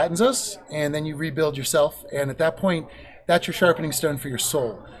totally flattens us, and then you rebuild yourself, and at that point, that's your sharpening stone for your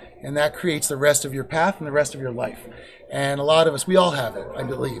soul, and that creates the rest of your path and the rest of your life. And a lot of us, we all have it, I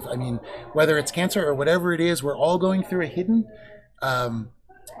believe. I mean, whether it's cancer or whatever it is, we're all going through a hidden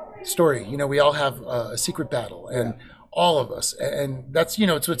story. You know, we all have a secret battle, and all of us. And that's, you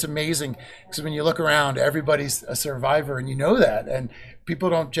know, it's what's amazing, because when you look around, everybody's a survivor, and you know that, and people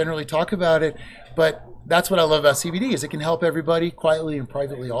don't generally talk about it. But that's what I love about CBD, is it can help everybody quietly and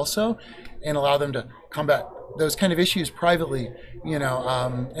privately also, and allow them to combat those kind of issues privately, you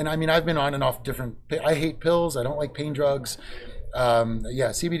know. And I mean, I've been on and off different, I hate pills. I don't like pain drugs.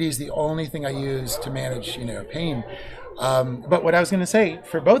 CBD is the only thing I use to manage, you know, pain. But what I was going to say,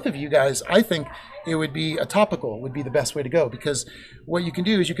 for both of you guys, I think it would be a topical would be the best way to go, because what you can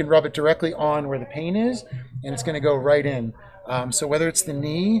do is you can rub it directly on where the pain is, and it's going to go right in. So whether it's the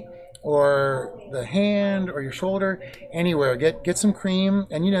knee or the hand or your shoulder, anywhere, get some cream.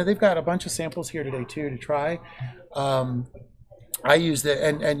 And, you know, they've got a bunch of samples here today too to try. I use it,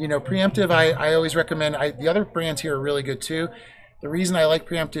 and you know, Preemptive, I always recommend. The other brands here are really good too. The reason I like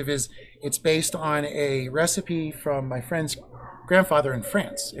Preemptive is it's based on a recipe from my friend's grandfather in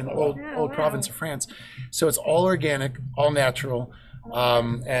France, in the old province of France. So it's all organic, all natural,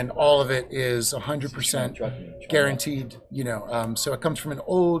 and all of it is 100% guaranteed. You know, so it comes from an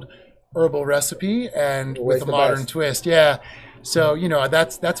old herbal recipe and Always with a the modern best. twist. Yeah. So, you know,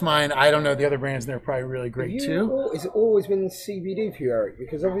 that's mine. I don't know the other brands, and they're probably really great too. Has it always been CBD for you, Eric?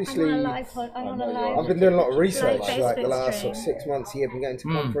 Because obviously, I'm on a live. I've been doing a lot of research, Live like the Facebook last sort of stream. 6 months here, been going to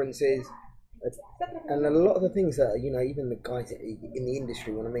conferences, and a lot of the things that, you know, even the guys in the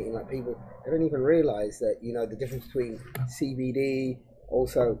industry, when I'm meeting like people, they don't even realise that, you know, the difference between CBD,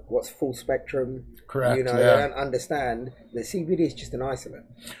 also what's full spectrum. Correct, You know, yeah. they don't understand that CBD is just an isolate.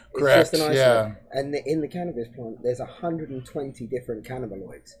 Correct, It's just an yeah. isolate. And in the cannabis plant, there's 120 different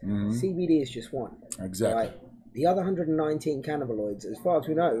cannabinoids. CBD is just one. Exactly. Right? The other 119 cannabinoids, as far as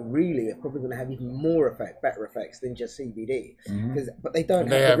we know, really are probably going to have even more better effects than just CBD. But they don't.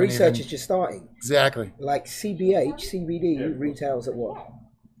 They The haven't research even- is just starting. Exactly. Like CBD retails at what?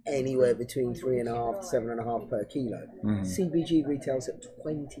 Anywhere between 3.5 to 7.5 per kilo. CBG retails at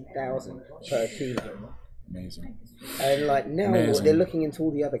 20,000 per kilo. Amazing. And like now, Amazing. they're looking into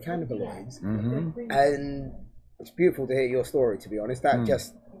all the other cannabinoids, and it's beautiful to hear your story. To be honest, that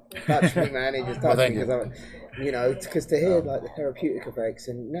just touched me, man. It just touched thank me you. because you know, because to hear like the therapeutic effects,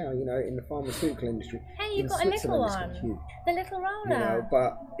 and now, you know, in the pharmaceutical industry, Hey, you've in got a little Switzerland, it's one. got huge. The little roller. You know,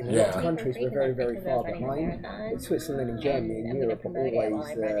 but in a lot of Yeah. countries we're very, very far behind. But Switzerland and Germany and Europe are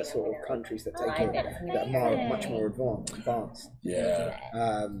always the sort of countries that take it, that are much more advanced. Yeah.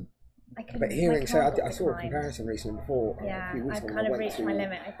 But hearing, so I saw a comparison recently before Yeah, a few weeks I've ago. kind I of went reached to my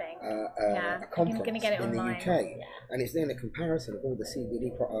limit, I think. a conference gonna get it in the online. UK, and it's then a comparison of all the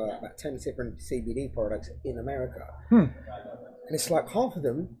CBD, about 10 different CBD products in America. And it's like half of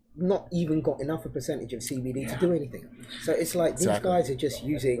them not even got enough a percentage of CBD to do anything. So it's like these Exactly. guys are just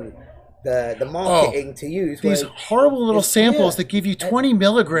using the marketing to use. These where horrible little samples that give you 20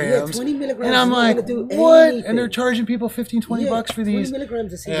 milligrams. Yeah, 20 milligrams. And I'm is not like, gonna do what? anything. And they're charging people 15, 20 bucks for these. 20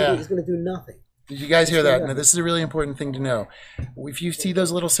 milligrams of CBD Yeah. is going to do nothing. Did you guys hear that? Now, this is a really important thing to know. If you see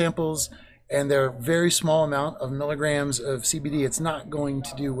those little samples and they're a very small amount of milligrams of CBD, it's not going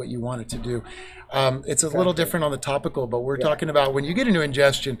to do what you want it to do. It's a little different on the topical, but we're talking about when you get into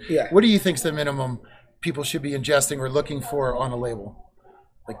ingestion, what do you think is the minimum people should be ingesting or looking for on a label?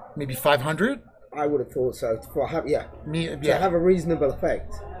 Like maybe 500? I would have thought so. To have a reasonable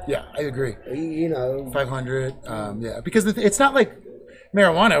effect. Yeah, I agree. You know, 500. Because it's not like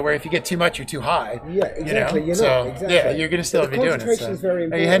marijuana where if you get too much, you're too high. Yeah, exactly. You know? Yeah, you're gonna still be doing it. Concentration is very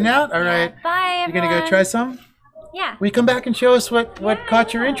important. Are you heading out? All right. Bye, You're gonna go try some? Yeah. Will you come back and show us what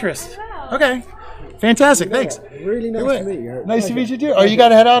caught your interest? Okay. Fantastic. Thanks. Really nice to meet you. Nice to meet you too. Oh, you got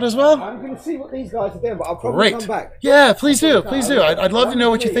to head out as well? I'm going to see what these guys are doing, but I'll probably come back. Yeah, please do. Please do. I'd love to know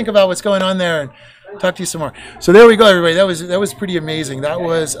what you think about what's going on there and talk to you some more. So there we go, everybody. That was pretty amazing. That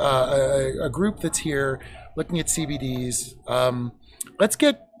was a group that's here looking at CBDs.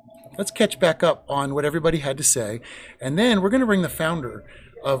 Let's catch back up on what everybody had to say, and then we're going to bring the founder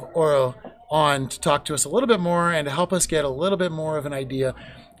of Oro on to talk to us a little bit more and to help us get a little bit more of an idea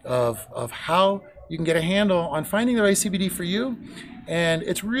of how you can get a handle on finding the right CBD for you. And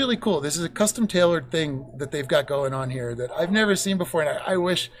it's really cool. This is a custom tailored thing that they've got going on here that I've never seen before, and I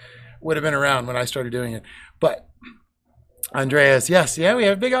wish would have been around when I started doing it. But Andreas, we have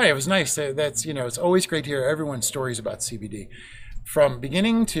a big eye. It was nice. That's, it's always great to hear everyone's stories about CBD from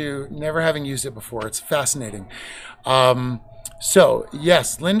beginning to never having used it before. It's fascinating. So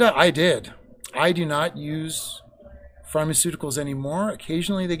yes, Linda, I did. I do not use pharmaceuticals anymore.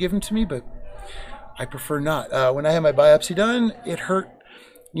 Occasionally they give them to me, but I prefer not. When I had my biopsy done, it hurt.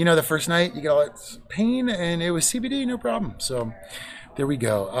 The first night you get all that pain, and it was CBD, no problem. So there we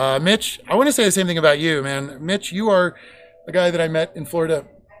go. Mitch, I want to say the same thing about you, man. Mitch, you are a guy that I met in Florida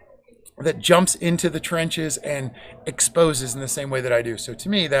that jumps into the trenches and exposes in the same way that I do. So to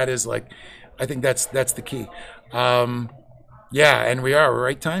me, that is I think that's the key. And we're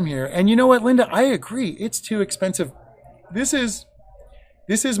right time here. And you know what, Linda, I agree. It's too expensive. This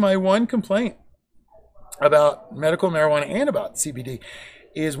is my one complaint about medical marijuana and about CBD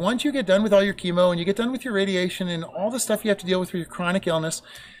is once you get done with all your chemo and you get done with your radiation and all the stuff you have to deal with for your chronic illness,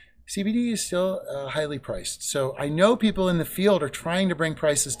 CBD is still highly priced. So I know people in the field are trying to bring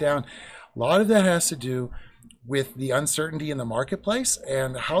prices down. A lot of that has to do with the uncertainty in the marketplace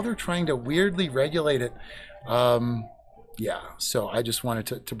and how they're trying to weirdly regulate it. So I just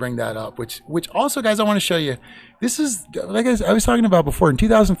wanted to bring that up, which also, guys, I want to show you. This is, like I was talking about before, in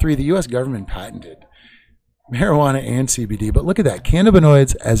 2003, the U.S. government patented marijuana and CBD. But look at that,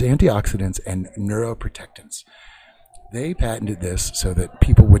 cannabinoids as antioxidants and neuroprotectants. They patented this so that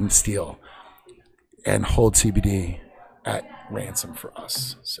people wouldn't steal and hold CBD at ransom for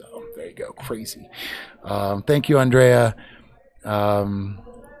us. So there you go, crazy. Thank you, Andrea.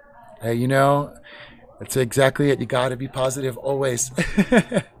 Hey, that's exactly it. You got to be positive always.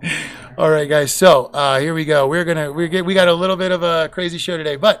 All right, guys. So here we go. We got a little bit of a crazy show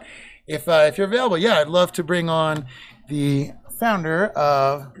today, but if you're available, I'd love to bring on the founder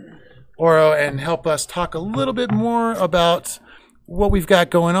of Oro and help us talk a little bit more about what we've got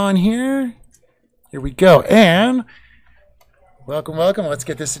going on here. Here we go. And welcome. Let's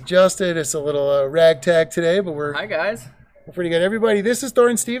get this adjusted. It's a little ragtag today, but Hi, guys. We're pretty good. Everybody, this is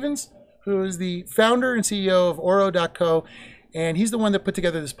Thorin Stevens, who is the founder and CEO of Oro.co, and he's the one that put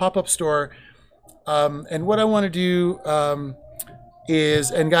together this pop-up store. And what I want to do is,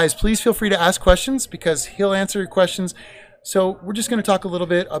 and guys, please feel free to ask questions because he'll answer your questions. So we're just going to talk a little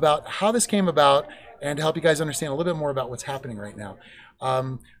bit about how this came about and to help you guys understand a little bit more about what's happening right now.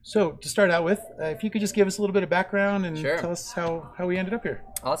 So to start out with, if you could just give us a little bit of background and tell us how we ended up here.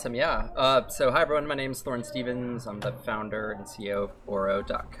 Awesome, yeah. So hi, everyone. My name is Thorin Stevens. I'm the founder and CEO of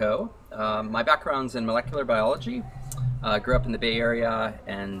Oro.co. My background's in molecular biology. Grew up in the Bay Area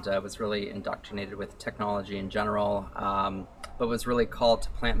and was really indoctrinated with technology in general, but was really called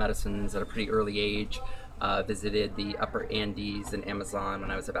to plant medicines at a pretty early age. Visited the upper Andes and Amazon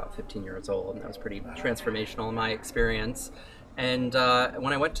when I was about 15 years old, and that was pretty transformational in my experience. And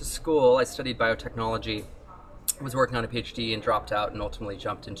when I went to school, I studied biotechnology, was working on a PhD and dropped out and ultimately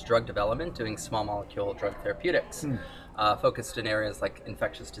jumped into drug development, doing small molecule drug therapeutics, focused in areas like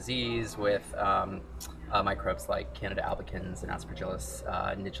infectious disease with microbes like Candida albicans and Aspergillus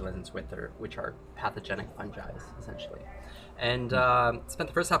nigilans, which are pathogenic fungi, essentially. And spent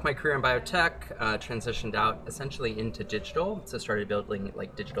the first half of my career in biotech, transitioned out essentially into digital. So started building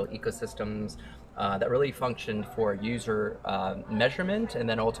like digital ecosystems that really functioned for user measurement, and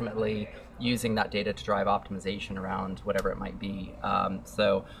then ultimately using that data to drive optimization around whatever it might be.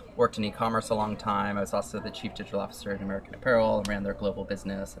 So worked in e-commerce a long time. I was also the chief digital officer at American Apparel and ran their global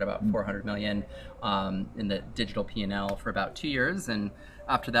business at about 400 million in the digital P&L for about 2 years. And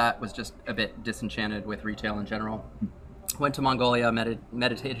after that was just a bit disenchanted with retail in general. Went to Mongolia,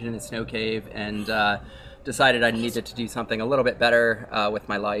 meditated in a snow cave, and decided I needed to do something a little bit better with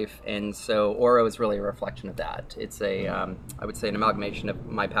my life. And so Oro is really a reflection of that. It's I would say, an amalgamation of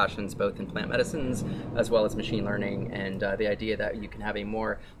my passions both in plant medicines as well as machine learning, and the idea that you can have a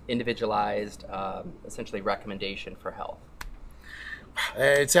more individualized, essentially recommendation for health.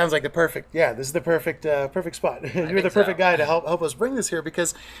 It sounds like this is the perfect spot. You're the perfect guy to help us bring this here,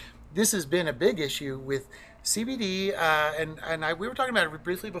 because this has been a big issue with CBD, we were talking about it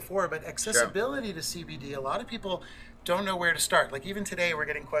briefly before, but accessibility to CBD. A lot of people don't know where to start. Like even today, we're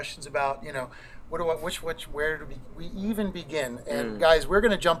getting questions about, where do we even begin? And guys, we're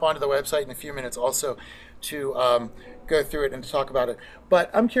going to jump onto the website in a few minutes also to go through it and to talk about it.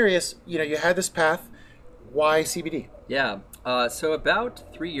 But I'm curious, you had this path. Why CBD? Yeah. So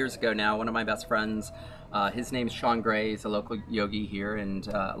about 3 years ago now, one of my best friends, his name's Sean Gray. He's a local yogi here in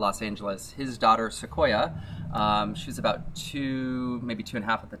Los Angeles. His daughter, Sequoia, she was about 2, maybe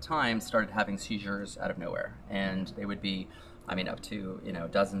 2.5 at the time, started having seizures out of nowhere. And they would be, up to,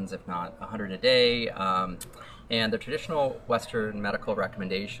 dozens, if not 100 a day. And the traditional Western medical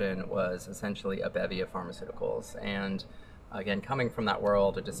recommendation was essentially a bevy of pharmaceuticals. And again, coming from that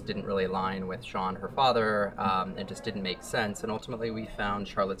world, it just didn't really align with Sean, her father. It just didn't make sense. And ultimately, we found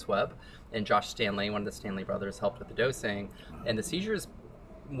Charlotte's Web, and Josh Stanley, one of the Stanley brothers, helped with the dosing. And the seizures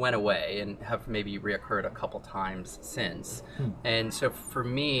went away and have maybe reoccurred a couple times since. And so for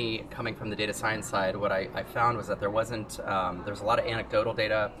me, coming from the data science side, what I found was that there wasn't, there was a lot of anecdotal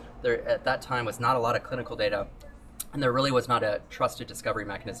data. There at that time was not a lot of clinical data. And there really was not a trusted discovery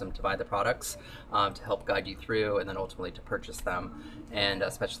mechanism to buy the products, to help guide you through, and then ultimately to purchase them. And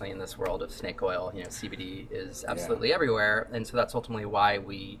especially in this world of snake oil, CBD is absolutely everywhere. And so that's ultimately why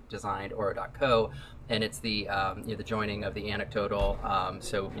we designed Oro.co. And it's the the joining of the anecdotal,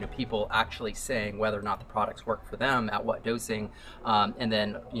 so people actually saying whether or not the products work for them, at what dosing, and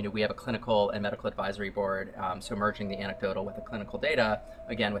then we have a clinical and medical advisory board, so merging the anecdotal with the clinical data,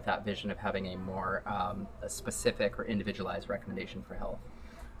 again with that vision of having a more a specific or individualized recommendation for health.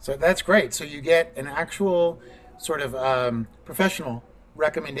 So that's great. So you get an actual sort of professional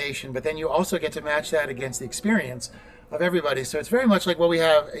recommendation, but then you also get to match that against the experience of everybody. So it's very much like what we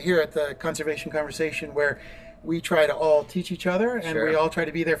have here at the Conservation Conversation, where we try to all teach each other, and we all try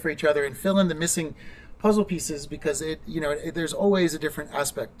to be there for each other and fill in the missing puzzle pieces, because there's always a different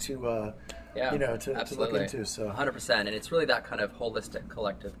aspect to to look into. So 100%, and it's really that kind of holistic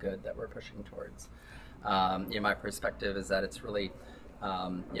collective good that we're pushing towards. My perspective is that it's really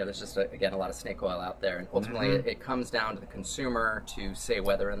there's just again a lot of snake oil out there, and ultimately it comes down to the consumer to say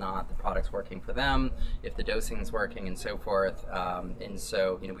whether or not the product's working for them, if the dosing is working, and so forth. And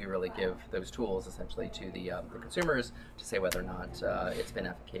so we really give those tools essentially to the consumers to say whether or not it's been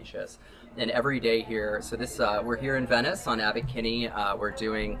efficacious. And every day here, so this we're here in Venice on Abbot Kinney. We're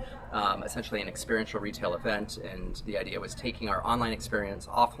doing essentially an experiential retail event, and the idea was taking our online experience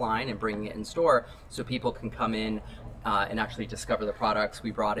offline and bringing it in store so people can come in and actually discover the products.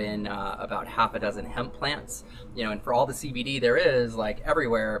 We brought in about 6 hemp plants, and for all the CBD there is, like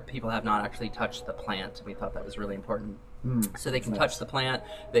everywhere, people have not actually touched the plant. We thought that was really important. So they can touch the plant,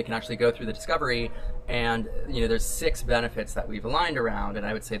 they can actually go through the discovery, and there's 6 benefits that we've aligned around, and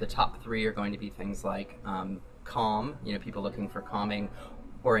I would say the top 3 are going to be things like calm, people looking for calming,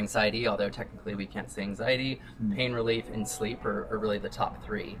 or anxiety, although technically we can't say anxiety, pain relief, and sleep are really the top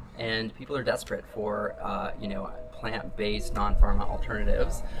 3. And people are desperate for plant-based, non-pharma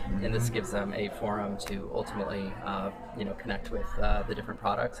alternatives, and this gives them a forum to ultimately connect with the different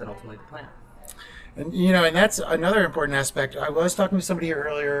products and ultimately the plant. And and that's another important aspect. I was talking to somebody here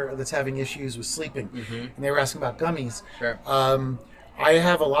earlier that's having issues with sleeping, and they were asking about gummies. Sure. I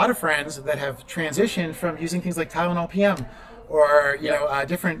have a lot of friends that have transitioned from using things like Tylenol PM, or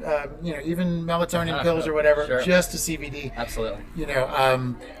different even melatonin pills or whatever, just to CBD. Absolutely.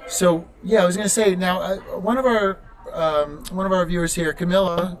 So I was going to say now, one of our viewers here,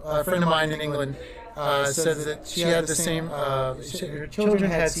 Camilla, a friend of mine in England, said that she had the same. Her children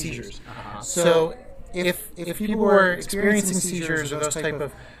had seizures. So if people were experiencing seizures or those type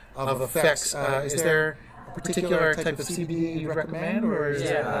of effects, is there particular type of CBD you recommend, or is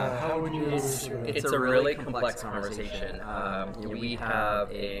it, how would you? It's a really complex conversation. We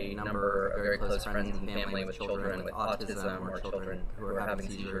have a number of very close friends and family with children with autism or children who are having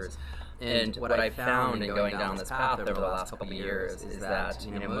seizures. And what I found in going down this path over the last couple of years is that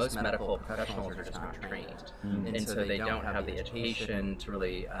most medical professionals are just not trained, and so they don't have the education to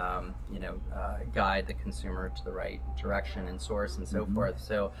really guide the consumer to the right direction and source and so forth.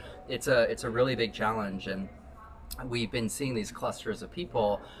 So it's a really big challenge, and we've been seeing these clusters of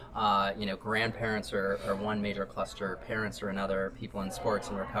people. Grandparents are one major cluster, parents are another, people in sports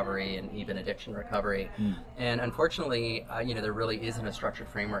and recovery and even addiction recovery. And unfortunately, there really isn't a structured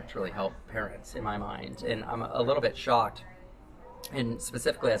framework to really help parents in my mind. And I'm a little bit shocked. And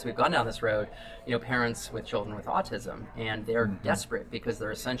specifically, as we've gone down this road, parents with children with autism, and they're desperate because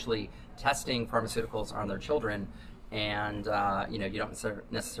they're essentially testing pharmaceuticals on their children. And you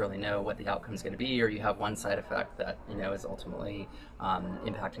don't necessarily know what the outcome is going to be, or you have one side effect that is ultimately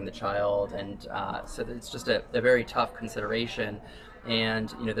impacting the child, and so it's just a very tough consideration. And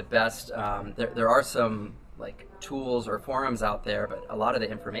the best there are some like tools or forums out there, but a lot of the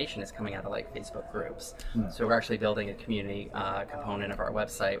information is coming out of like Facebook groups. So we're actually building a community component of our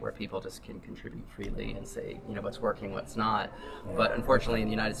website where people just can contribute freely and say what's working, what's not. But unfortunately in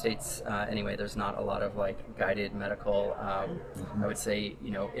the United States anyway, there's not a lot of like guided medical I would say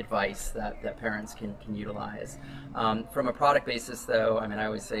advice that parents can utilize. From a product basis though, I mean, I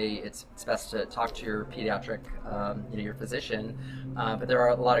always say it's best to talk to your pediatric your physician, but there are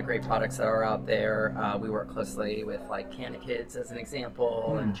a lot of great products that are out there. We work closely with like Canna Kids as an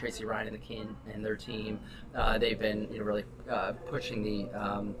example, and Tracy Ryan and their team. They've been really pushing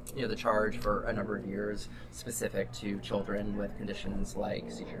the charge for a number of years, specific to children with conditions like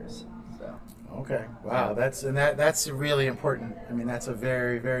seizures. So. Okay. Wow. That's really important. I mean, that's a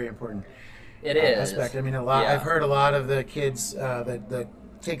very, very important aspect. I mean, I've heard a lot of the kids that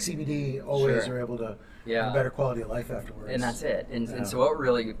take CBD always are able to have a better quality of life afterwards. And that's it. And so what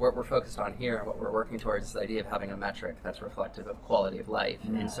we're focused on here and what we're working towards is the idea of having a metric that's reflective of quality of life.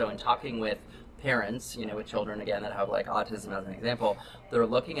 And so in talking with parents, with children again that have like autism as an example, they're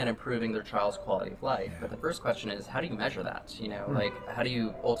looking at improving their child's quality of life. But the first question is, how do you measure that? Like how do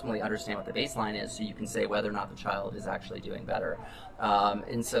you ultimately understand what the baseline is so you can say whether or not the child is actually doing better?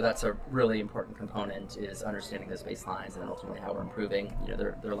 And so that's a really important component, is understanding those baselines and ultimately how we're improving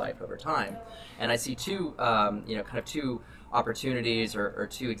their life over time. And I see two opportunities or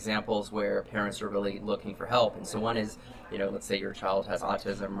two examples where parents are really looking for help. And so one is, let's say your child has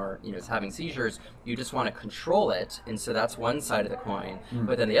autism or is having seizures, you just want to control it, and so that's one side of the coin.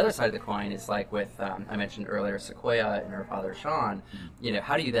 But then the other side of the coin is like with I mentioned earlier Sequoia and her father Sean.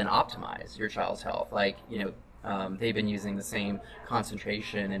 How do you then optimize your child's health? Like they've been using the same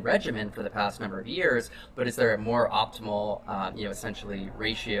concentration and regimen for the past number of years, but is there a more optimal, essentially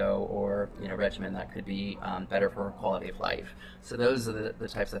ratio or regimen that could be better for quality of life? So those are the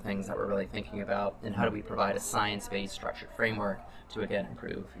types of things that we're really thinking about, and how do we provide a science-based, structured framework to again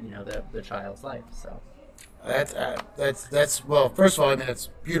improve the child's life. So. That's well. First of all, I mean, it's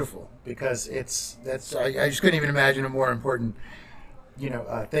beautiful because I just couldn't even imagine a more important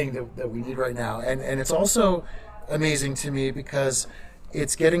thing that we need right now. And it's also amazing to me because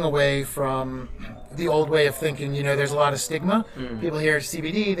it's getting away from the old way of thinking. There's a lot of stigma. People hear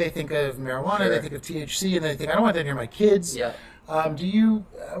CBD, they think of marijuana, they think of THC, and they think, I don't want that near my kids. Yeah. Do you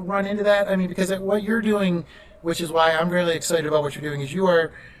run into that? I mean, because what you're doing, which is why I'm really excited about what you're doing, is you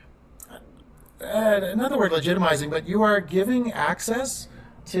are, another word, legitimizing, but you are giving access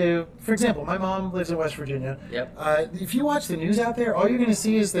to, for example, my mom lives in West Virginia. Yep. If you watch the news out there, all you're going to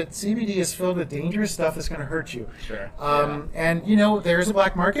see is that CBD is filled with dangerous stuff that's going to hurt you. Sure. And there's a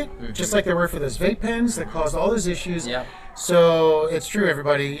black market, just like there were for those vape pens that caused all those issues. Yep. So it's true,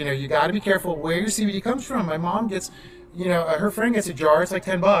 everybody. You got to be careful where your CBD comes from. My mom gets, her friend gets a jar. It's like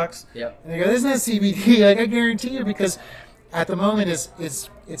 $10. Yep. And they go, "This is not CBD." Like, I guarantee you, because at the moment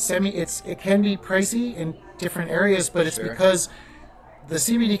it can be pricey in different areas, but it's because the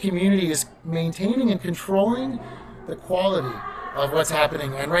CBD community is maintaining and controlling the quality of what's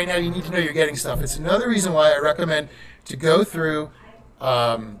happening. And right now you need to know you're getting stuff. It's another reason why I recommend to go through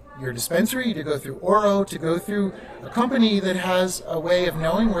your dispensary, to go through Oro, to go through a company that has a way of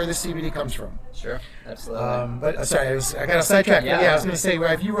knowing where the CBD comes from. Sure, absolutely. But sorry, I got a sidetrack. Yeah, I was going to say,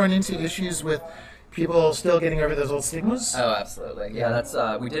 have you run into issues with people still getting over those old stigmas? Oh, absolutely. Yeah, that's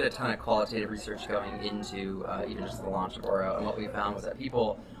we did a ton of qualitative research going into even just the launch of Oro, and what we found was that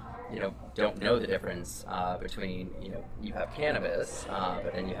people don't know the difference between, you have cannabis,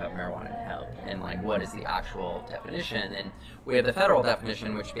 but then you have marijuana and hemp, and like what is the actual definition. And we have the federal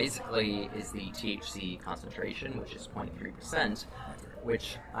definition, which basically is the THC concentration, which is 0.3%,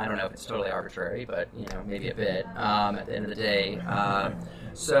 which I don't know if it's totally arbitrary, but maybe a bit at the end of the day.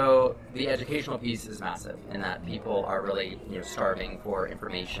 So the educational piece is massive in that people are really starving for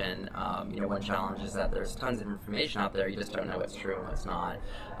information. One challenge is that there's tons of information out there, you just don't know what's true and what's not.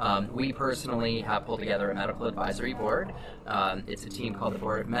 We personally have pulled together a medical advisory board. It's a team called the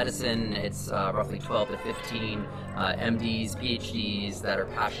Board of Medicine. It's roughly 12 to 15 MDs, PhDs that are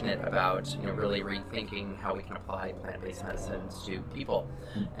passionate about really rethinking how we can apply plant-based medicines to people.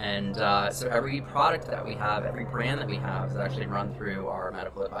 And so every product that we have, every brand that we have is actually run through our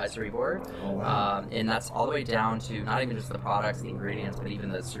medical advisory board. And that's all the way down to not even just the products, the ingredients, but even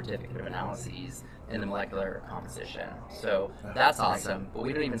the certificate of analyses and the molecular composition. So that's awesome, but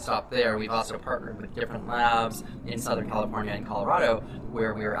we don't even stop there. We've also partnered with different labs in Southern California and Colorado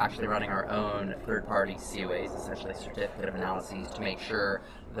where we are actually running our own third-party COAs, essentially certificate of analyses, to make sure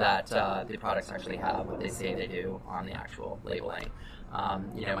that the products actually have what they say they do on the actual labeling.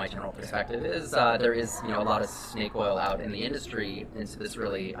 My general perspective is there is a lot of snake oil out in the industry, and so this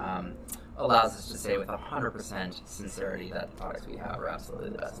really allows us to say with 100% sincerity that the products we have are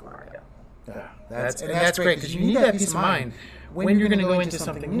absolutely the best in the market. Yeah, that's great, because you need that peace of mind when you're going to go into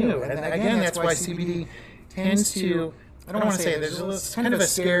something new. And again, that's why CBD tends to, I don't want to say it, there's kind of a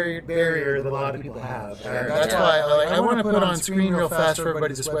scary barrier that a lot of people have. And that's why I want to put on screen real fast for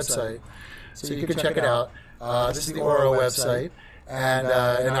everybody this website, so you can check it out. This is the Oro website. And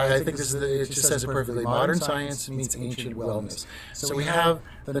I think it just says it perfectly. Modern science meets ancient wellness. So we have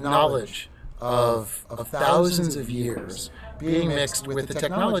the knowledge of thousands of years being mixed with the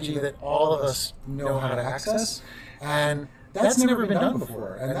technology that all of us know how to access. And that's never been done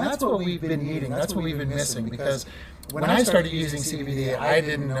before. And that's what we've been needing. That's what we've been missing. Because when I started using CBD, I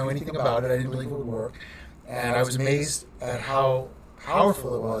didn't know anything about it. I didn't believe it would work. And I was amazed at how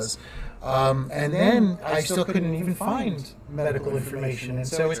powerful it was. And then I still couldn't even find medical information, and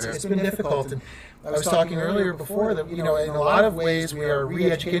so it's been difficult. And I was talking earlier before that in a lot of ways we are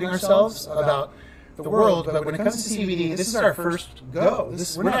re-educating ourselves about the world, but when it comes to CBD, this is our first go.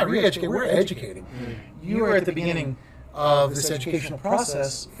 We're not re-educating, we're educating. You are at the beginning of this educational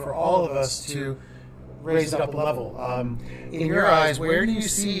process for all of us to raise it up a level. In your eyes, where do you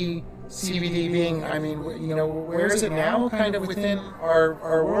see CBD being, where is it now kind of within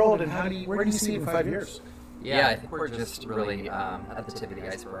our world, and where do you see it in 5 years? Yeah, I think we're just really at the tip of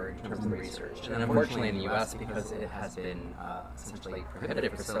the iceberg in terms of the research. And unfortunately in the U.S., because it has been essentially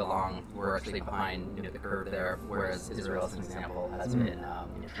prohibited for so long, we're actually behind the curve there, whereas Israel, as an example, has been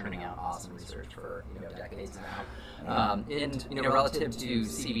churning out awesome research for decades now. And relative to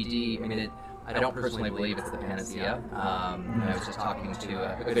CBD, I don't personally believe it's the panacea. I was just talking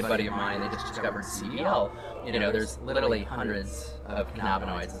to a good buddy of mine. They just discovered CBL. There's literally hundreds of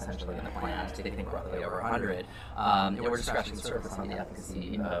cannabinoids essentially in the plant. They think roughly over 100. And we're just scratching the surface on the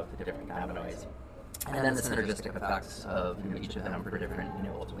efficacy of the different cannabinoids. And then the synergistic effects of each of them for different,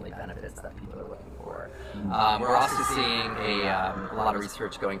 ultimately benefits that people are looking for. We're also seeing a lot of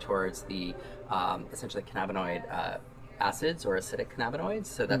research going towards the essentially cannabinoid acids or acidic cannabinoids.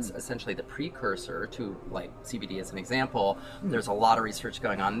 So that's essentially the precursor to like CBD as an example. There's a lot of research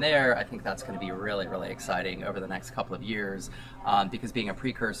going on there. I think that's going to be really, really exciting over the next couple of years because being a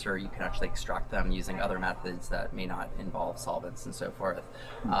precursor, you can actually extract them using other methods that may not involve solvents and so forth.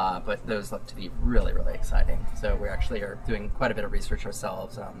 But those look to be really, really exciting. So we actually are doing quite a bit of research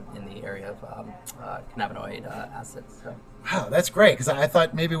ourselves in the area of cannabinoid acids. So. Wow, that's great, because I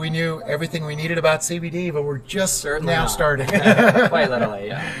thought maybe we knew everything we needed about CBD, but we're just Certainly now not. starting. Quite literally,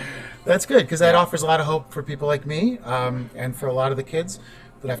 yeah. That's good, because that offers a lot of hope for people like me and for a lot of the kids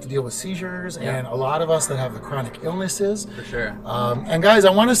that have to deal with seizures and a lot of us that have the chronic illnesses. For sure. And guys,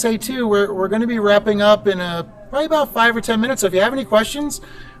 I want to say too, we're going to be wrapping up in probably about 5 or 10 minutes. So if you have any questions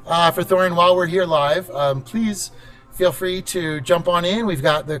for Thorin while we're here live, please feel free to jump on in. We've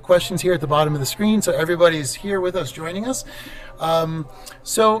got the questions here at the bottom of the screen, so everybody's here with us joining us.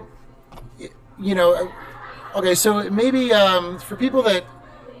 So maybe for people that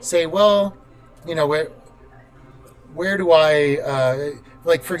say, well, where do I,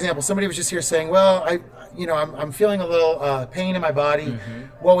 like for example, somebody was just here saying, well, I'm feeling a little pain in my body.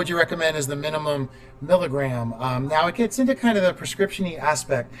 Mm-hmm. What would you recommend as the minimum milligram? Now it gets into kind of the prescription-y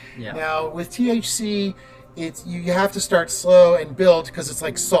aspect. Yeah. Now with THC, you have to start slow and build, because it's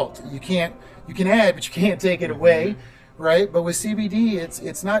like salt. You can add, but you can't take it away, right? But with CBD,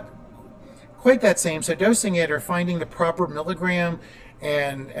 it's not quite that same. So dosing it or finding the proper milligram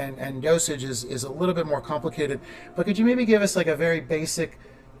and dosage is a little bit more complicated. But could you maybe give us like a very basic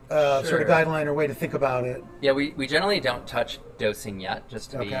sort of guideline or way to think about it? Yeah, we generally don't touch dosing yet,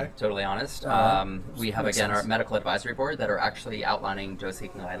 just to be totally honest. We have, again, our medical advisory board that are actually outlining dosing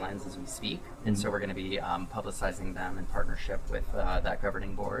guidelines as we speak. And so we're going to be publicizing them in partnership with that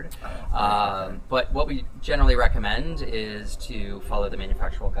governing board. But what we generally recommend is to follow the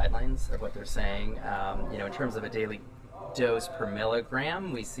manufacturer guidelines of what they're saying. In terms of a daily dose per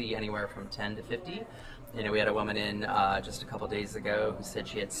milligram, we see anywhere from 10 to 50. We had a woman in just a couple days ago who said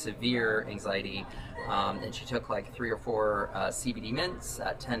she had severe anxiety, and she took like 3 or 4 CBD mints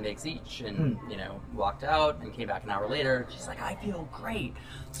at 10 mg each, and walked out and came back an hour later. She's like, I feel great.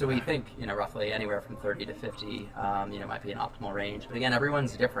 So we think roughly anywhere from 30 to 50 might be an optimal range. But again,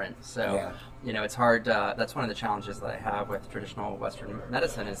 everyone's different, so it's hard. That's one of the challenges that I have with traditional Western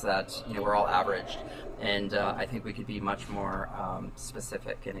medicine is that we're all averaged, and I think we could be much more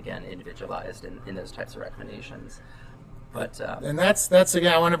specific and again individualized in those types of recommendations. But and that's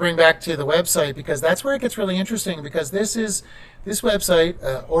again, I want to bring back to the website, because that's where it gets really interesting, because this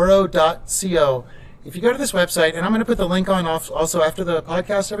website, oro.co. If you go to this website, and I'm going to put the link on also after the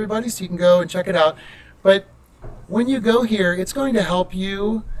podcast, everybody, so you can go and check it out. But when you go here, it's going to help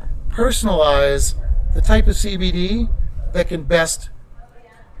you personalize the type of CBD that can best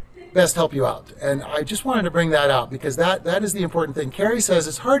help you out. And I just wanted to bring that out, because that is the important thing. Carrie says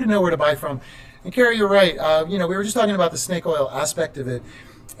it's hard to know where to buy from. And Carrie, you're right. We were just talking about the snake oil aspect of it.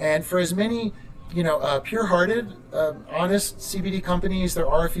 And for as many, pure-hearted, honest CBD companies, there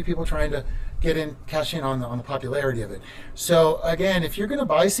are a few people trying to cash in on the popularity of it. So again, if you're going to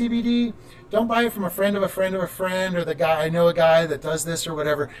buy CBD, don't buy it from a friend of a friend of a friend, or the guy, I know a guy that does this or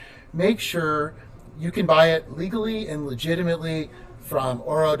whatever. Make sure you can buy it legally and legitimately from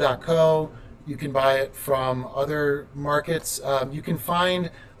oro.co. You can buy it from other markets. You can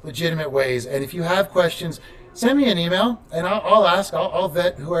find legitimate ways. And if you have questions, send me an email and I'll ask. I'll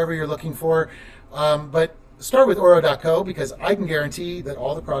vet whoever you're looking for. But start with oro.co, because I can guarantee that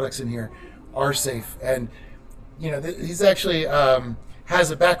all the products in here are safe. And he's actually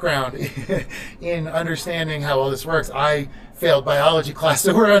has a background in understanding how all this works. I failed biology class,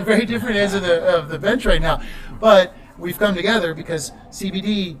 so we're on very different ends of the bench right now. But we've come together because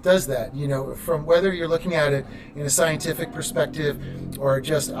CBD does that. From whether you're looking at it in a scientific perspective or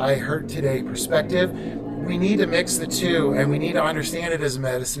just I heard today perspective, we need to mix the two, and we need to understand it as a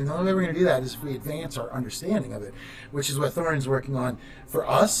medicine. The only way we're going to do that is if we advance our understanding of it, which is what Thorin's working on for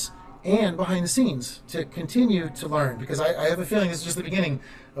us and behind the scenes to continue to learn, because I have a feeling this is just the beginning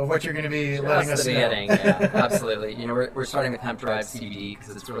of what you're going to be letting us know. Yeah, absolutely. We're starting with hemp-derived CBD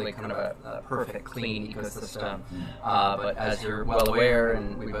because it's really kind of a perfect, clean ecosystem. But as you're well aware,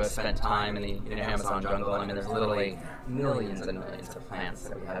 and we both spent time in the Amazon jungle, there's literally millions and millions of plants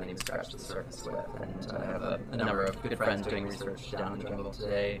that we haven't even scratched the surface with. And I have a number of good friends doing research down in the jungle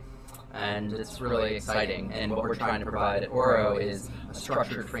today. And it's really exciting. And what we're trying to provide at Oro is a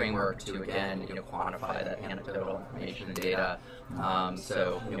structured framework to, again, quantify that anecdotal information and data.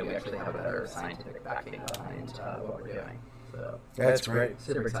 So we actually have a better scientific backing behind what we're doing. So that's great.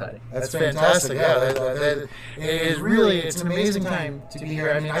 Super exciting. That's fantastic. Yeah, it's an amazing time to be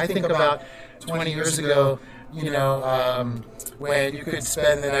here. I think about 20 years ago, when you could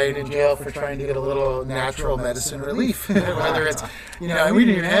spend the night in jail for trying to get a little natural medicine relief, whether it's, we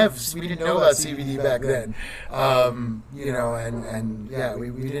didn't know about CBD back then, we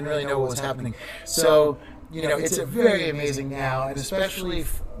didn't really know what was happening. So, it's a very amazing now, and especially,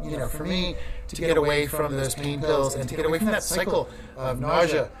 for me, to get away from those pain pills and to get away from that cycle of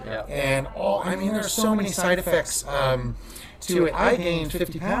nausea and all. There's so many side effects to it. I gained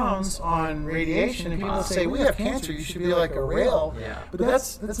 50 pounds on radiation, and people say, we have cancer, you should be like a rail. But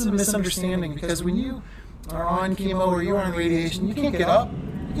that's a misunderstanding, because when you are on chemo or you're on radiation, you can't get up.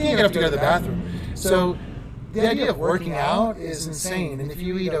 You can't get up to go to the bathroom. So the idea of working out is insane. And if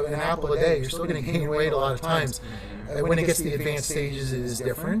you eat an apple a day, you're still going to gain weight a lot of times. When it gets to the advanced stages, it is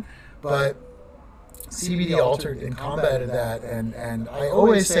different. But CBD altered and combated that. And I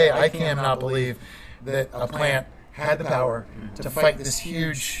always say I cannot believe that a plant had the power to fight this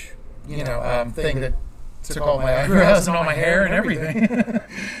huge, thing that took all my eyebrows and all my hair and everything.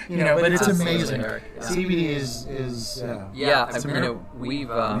 But it's amazing. CBD is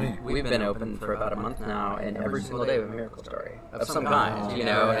we've been open for about a month now, and every single day we have a miracle story of some kind.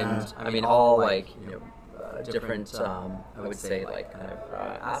 And all different, I would say, kind of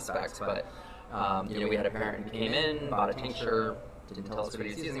aspects. But we had a parent who came in, bought a tincture, didn't tell us what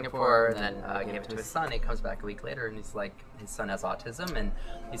he was using it for, and then gave it to his son. He comes back a week later, and he's like, his son has autism, and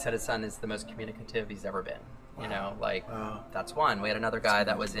he said his son is the most communicative he's ever been. You know, like, that's one. We had another guy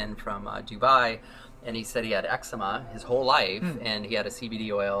that was in from Dubai, and he said he had eczema his whole life, and he had a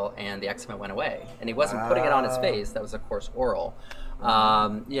CBD oil, and the eczema went away. And he wasn't putting it on his face. That was, of course, oral.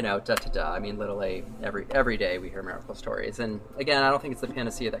 You know, I mean, literally every day we hear miracle stories. And again, I don't think it's the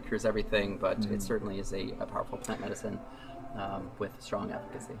panacea that cures everything, but it certainly is a powerful plant medicine with strong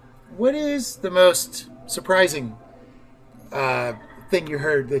efficacy. What is the most surprising thing you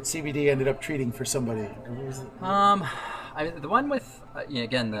heard that CBD ended up treating for somebody? I mean, the one with you know,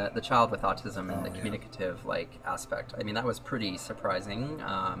 again, the child with autism and the communicative like aspect. I mean, that was pretty surprising.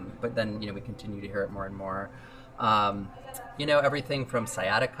 But then, you know, we continue to hear it more and more. You know, everything from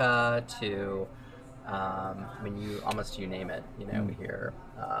sciatica to I mean, you name it. You know, we hear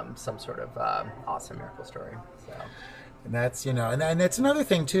some sort of awesome miracle story. So, and that's, you know, and that's another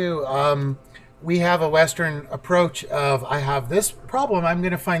thing too. We have a Western approach of, I have this problem, I'm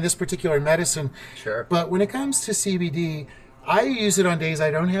going to find this particular medicine. Sure. But when it comes to CBD, I use it on days I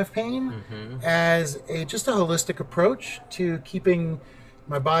don't have pain as just a holistic approach to keeping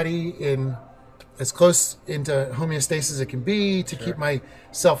my body in as close into homeostasis as it can be, to keep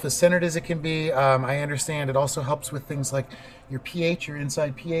myself as centered as it can be. I understand it also helps with things like your pH, your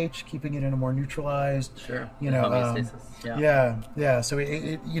inside pH, keeping it in a more neutralized, you know, homeostasis. Yeah. So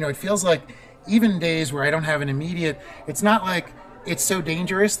it you know, it feels like even days where I don't have an immediate, it's not like it's so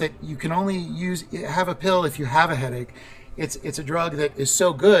dangerous that you can only have a pill if you have a headache. It's a drug that is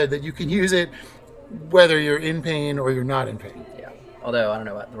so good that you can use it whether you're in pain or you're not in pain. Yeah. Although I don't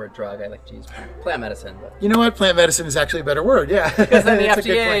know about the word drug, I like to use plant medicine. But you know what? Plant medicine is actually a better word. Yeah. Because then the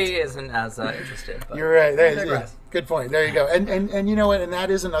FDA isn't as interested. But you're right. Yeah. Good point. There you go. And you know what? And that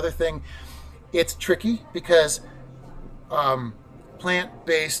is another thing. It's tricky because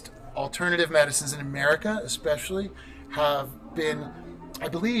plant-based alternative medicines in America especially have been, I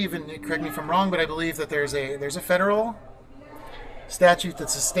believe, and correct me if I'm wrong, but I believe that there's a federal statute that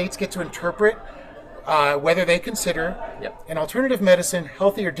the states get to interpret whether they consider an alternative medicine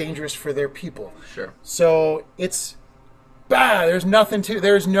healthy or dangerous for their people. Sure. So it's bad. There's nothing to.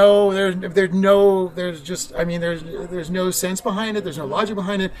 There's no sense behind it. There's no logic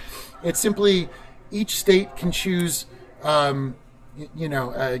behind it. It's simply each state can choose. I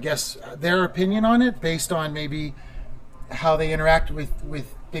guess their opinion on it based on maybe how they interact with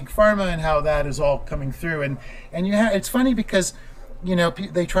big pharma and how that is all coming through. And it's funny because, you know,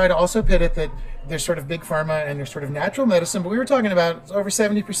 they try to also pit it that there's sort of big pharma and there's sort of natural medicine, but we were talking about over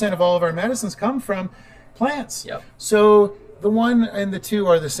 70% of all of our medicines come from plants. Yep. So the one and the two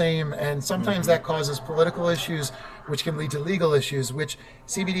are the same, and sometimes that causes political issues, which can lead to legal issues, which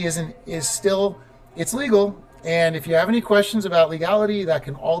CBD is still, it's legal. And if you have any questions about legality, that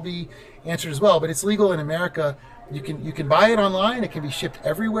can all be answered as well. But it's legal in America. You can buy it online. It can be shipped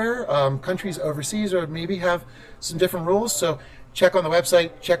everywhere. Countries overseas or maybe have some different rules. So check on the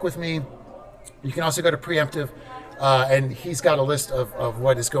website. Check with me. You can also go to Preemptive, and he's got a list of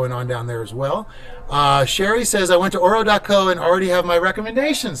what is going on down there as well. Sherry says, I went to oro.co and already have my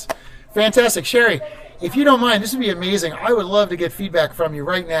recommendations. Fantastic. Sherry, if you don't mind, this would be amazing. I would love to get feedback from you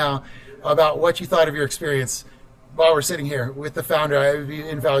right now about what you thought of your experience while we're sitting here with the founder. It would be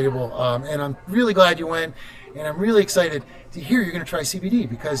invaluable. And I'm really glad you went, and I'm really excited to hear you're going to try CBD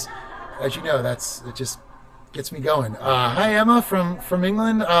because, as you know, it just gets me going. Hi, Emma from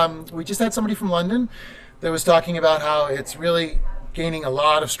England. We just had somebody from London that was talking about how it's really gaining a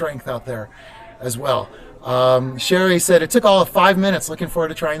lot of strength out there as well. Sherry said, it took all of 5 minutes. Looking forward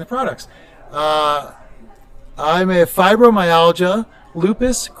to trying the products. I'm a fibromyalgia,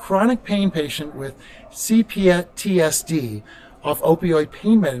 lupus, chronic pain patient with CPTSD off opioid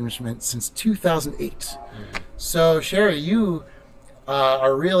pain management since 2008. So, Sherry, you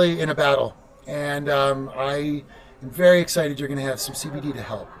are really in a battle, and I am very excited you're going to have some CBD to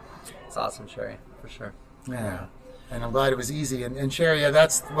help. It's awesome, Sherry, for sure. Yeah, and I'm glad it was easy. And Sherry,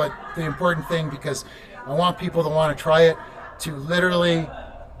 that's what the important thing, because I want people to want to try it, to literally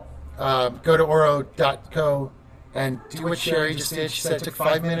go to oro.co and do what Sherry just did. She said it took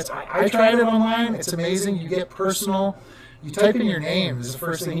 5 minutes. I tried it online. It's amazing. You get personal. You type in your name is the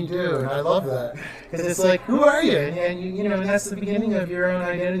first thing you do, and I love that because it's like, who are you? And and that's the beginning of your own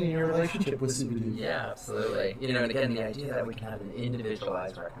identity and your relationship with CBD. Yeah, absolutely. And again, the idea that we can have an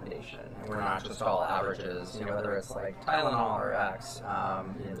individualized recommendation, and we're not just all averages. Whether it's like Tylenol or X,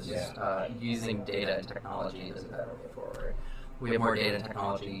 using data and technology is a better way forward. we have more data and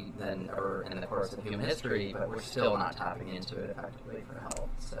technology than ever in the course of human history, but we're still not tapping into it effectively for health.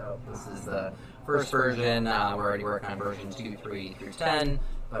 So this is the first version. We're already working on version 2, 3 through 10,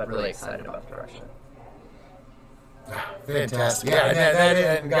 but really excited about the direction. Fantastic. Yeah,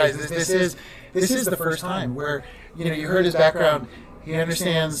 and guys, this is the first time where, you heard his background. He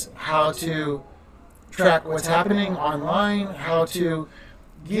understands how to track what's happening online, how to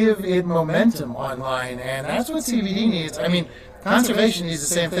give it momentum online, and that's what CBD needs. I mean, conservation needs the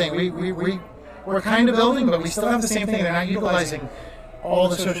same thing. We're kind of building, but we still have the same thing. They're not utilizing all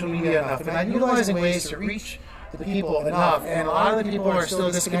the social media enough. They're not utilizing ways to reach the people enough, and a lot of the people are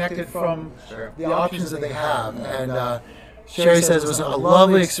still disconnected from the options that they have. And Sherry says it was a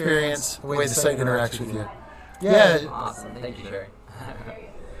lovely experience the way the site interacts with you. Yeah. Awesome. Thank you, Sherry.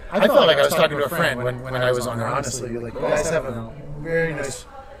 I felt like I was talking to a friend when I was on there, honestly. Like, you guys have a very nice...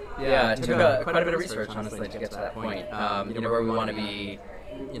 Yeah, it took quite a bit of research, honestly, to get to that point. Where we want to be,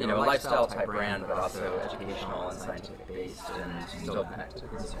 a lifestyle type brand, but also educational and scientific based, and still connect to the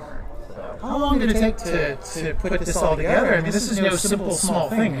consumer. So, how long did it take to put this all together? I mean, this is no simple, small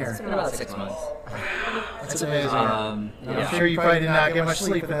thing here. It's been about 6 months. That's amazing. I'm sure you probably did not get much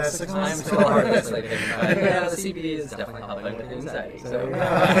sleep in that 6 months. I'm still hard at sleeping. The CBD is definitely helping with anxiety. So, I've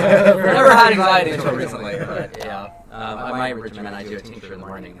never had anxiety until recently, but yeah. My regimen, I do a tincture in the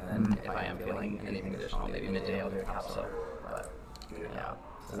morning, and then if I am feeling anything additional, maybe midday I'll do a capsule. But, yeah.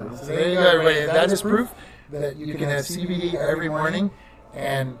 So there you go, everybody. That is proof that you can have CBD every morning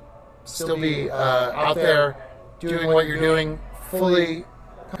and still be out there doing what you're doing, fully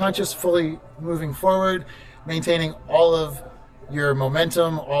conscious, fully moving forward, maintaining all of your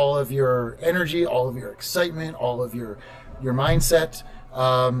momentum, all of your energy, all of your excitement, all of your mindset.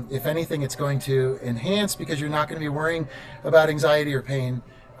 If anything, it's going to enhance, because you're not going to be worrying about anxiety or pain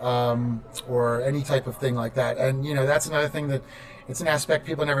or any type of thing like that. And, that's another thing that it's an aspect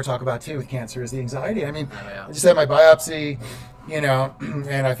people never talk about too with cancer, is the anxiety. I mean, I just had my biopsy, and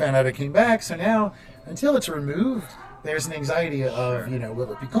I found out it came back. So now, until it's removed, there's an anxiety of,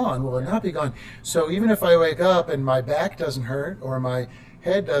 will it be gone? Will it not be gone? So even if I wake up and my back doesn't hurt or my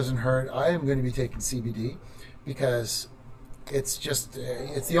head doesn't hurt, I am going to be taking CBD, because it's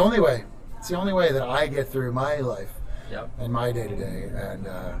the only way. It's the only way that I get through my life and my day-to-day.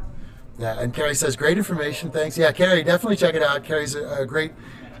 And Carrie says, great information, thanks. Yeah, Carrie, definitely check it out. Carrie's a great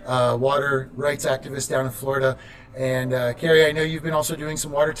water rights activist down in Florida. And Carrie, I know you've been also doing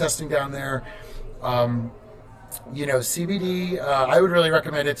some water testing down there. CBD, I would really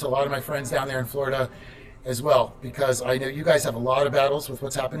recommend it to a lot of my friends down there in Florida as well, because I know you guys have a lot of battles with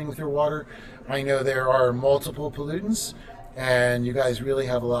what's happening with your water. I know there are multiple pollutants, and you guys really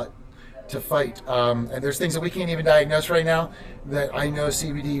have a lot to fight. And there's things that we can't even diagnose right now that I know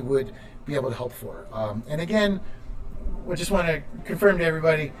CBD would be able to help for. And again, we just want to confirm to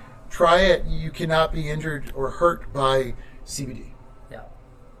everybody, try it. You cannot be injured or hurt by CBD. Yeah.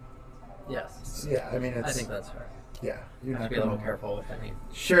 Yes. Yeah, I mean, I think that's fair. Yeah, you're have not to be a little careful with any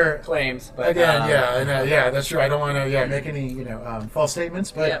claims. But again, that's true. I don't want to make any false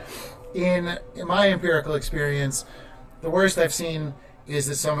statements. But in my empirical experience, the worst I've seen is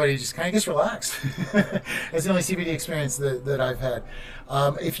that somebody just kind of gets relaxed. That's the only CBD experience that I've had.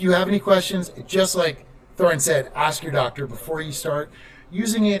 If you have any questions, just like Thorin said, ask your doctor before you start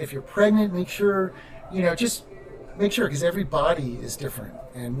using it. If you're pregnant, make sure, just make sure, because every body is different,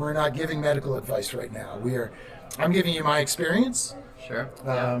 and we're not giving medical advice right now. I'm giving you my experience. Sure.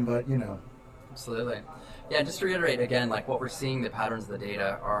 But Absolutely. Yeah, just to reiterate again, like what we're seeing, the patterns of the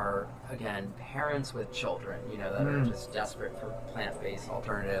data are, again, parents with children, that are just desperate for plant-based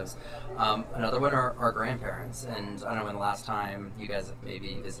alternatives. Another one are grandparents. And I don't know when the last time you guys have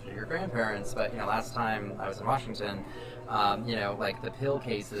maybe visited your grandparents, but, last time I was in Washington, like the pill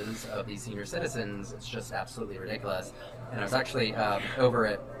cases of these senior citizens, it's just absolutely ridiculous. And I was actually over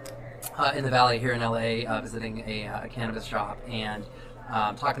in the Valley here in LA, visiting a cannabis shop, and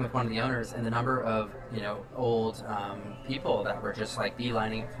talking with one of the owners, and the number of old people that were just like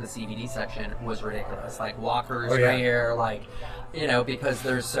beelining for the CBD section was ridiculous. Like walkers, here, like because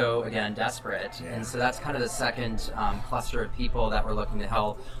they're so desperate. And so that's kind of the second cluster of people that we're looking to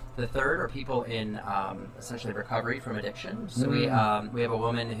help. The third are people in essentially recovery from addiction. So we have a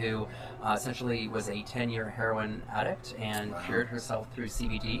woman who essentially was a 10-year heroin addict and cured herself through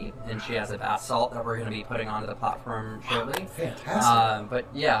CBD, and she has a bath salt that we're going to be putting onto the platform shortly. Fantastic. But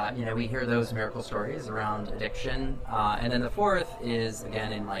yeah, we hear those miracle stories around addiction. And then the fourth is,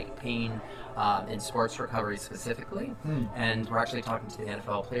 again, in like pain in sports recovery specifically. And we're actually talking to the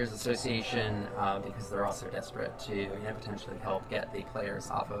NFL Players Association because they're also desperate to potentially help get the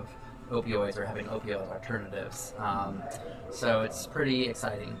players off of opioids or having opioid alternatives. So it's pretty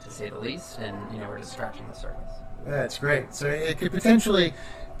exciting to say the least, and we're just scratching the surface. That's great. So it could potentially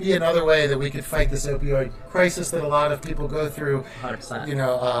be another way that we could fight this opioid crisis that a lot of people go through. 100%.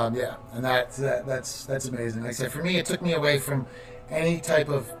 Yeah, and that's amazing. Like I said, for me, it took me away from any type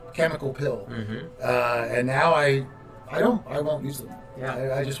of chemical pill, and now I won't use them.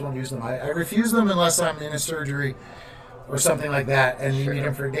 Yeah. I just won't use them. I refuse them unless I'm in a surgery or something like that, and you need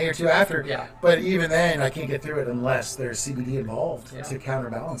them for a day or two after. Yeah. But even then, I can't get through it unless there's CBD involved to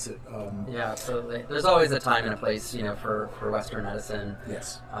counterbalance it. Yeah, absolutely. There's always a time and a place, for Western medicine.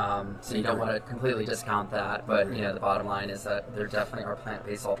 Yes. So you don't want to completely discount that, but the bottom line is that there definitely are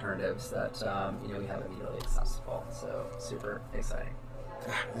plant-based alternatives that we have immediately accessible. So super exciting.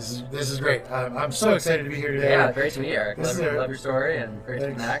 This is great. I'm so excited to be here today. Yeah, great to be here. Love your story, and great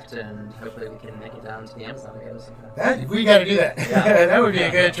Thanks. to connect, and hopefully we can make it down to the Amazon together sometime. We got to do that. Yeah. That would be a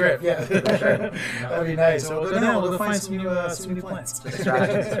good trip. Yeah, For sure. That'd be nice. So we'll go down. We'll go find some new plants.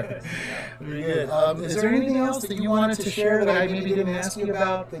 Distractions. Very good. Is there anything else that you wanted to share that I maybe didn't ask you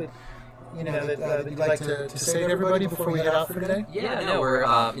about that that you'd like to say to everybody before we head out for today? Yeah, no, we're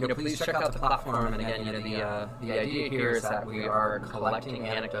please check out the platform. And again, the idea here is that we are collecting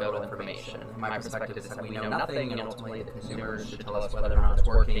anecdotal information. My perspective is that we know nothing, and ultimately the consumers should tell us whether or not it's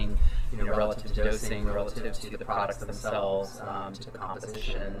working, relative to dosing, relative to the products themselves, to the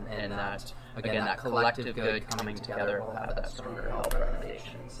composition, and that again, that collective good coming together will have that stronger health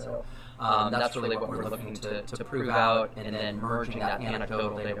recommendation. So. That's really what we're looking to prove out, and then merging that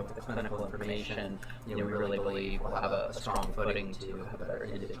anecdotal data with the clinical information, we really believe will have a strong footing to have a better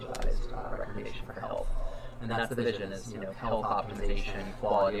individualized recommendation for health. And that's the vision is, health optimization,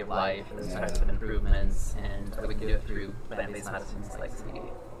 quality of life, those types of improvements, and we can do it through plant-based medicines like CBD.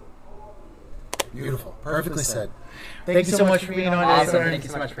 Beautiful. Perfectly said. Thank you so much for being on today. Awesome. Thank you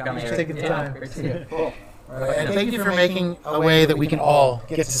so much for coming here. Taking the time. Great to see you. Cool. And thank you for making a way that we can all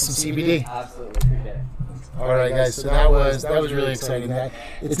get to some CBD. Absolutely. Appreciate it. All right, guys. So that was really exciting.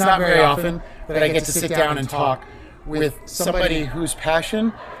 It's not very often that I get to sit down and talk with somebody whose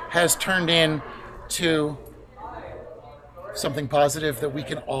passion has turned into something positive that we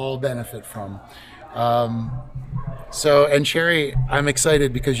can all benefit from. And Sherry, I'm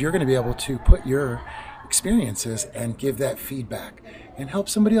excited because you're going to be able to put your experiences and give that feedback and help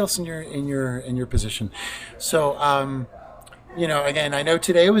somebody else in your position. So, again, I know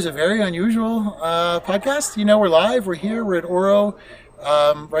today was a very unusual podcast. We're live, we're here, we're at Oro,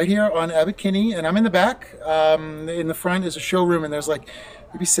 right here on Abbot Kinney, and I'm in the back. In the front is a showroom, and there's like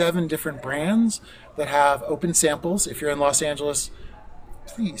maybe 7 different brands that have open samples. If you're in Los Angeles,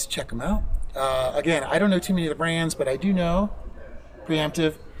 please check them out. Again, I don't know too many of the brands, but I do know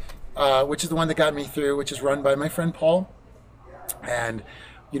Preemptive, which is the one that got me through, which is run by my friend Paul. And,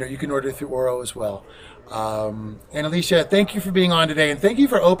 you can order through Oro as well. And Alicia, thank you for being on today. And thank you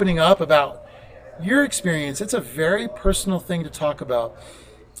for opening up about your experience. It's a very personal thing to talk about.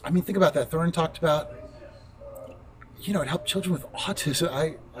 I mean, think about that. Thorne talked about, it helped children with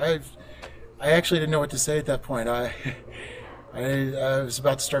autism. I actually didn't know what to say at that point. I was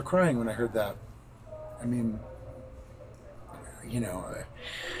about to start crying when I heard that. I mean,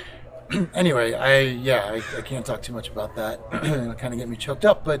 anyway, I can't talk too much about that. It'll kind of get me choked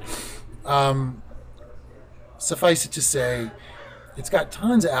up, but suffice it to say, it's got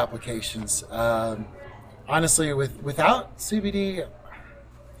tons of applications. Honestly, without CBD,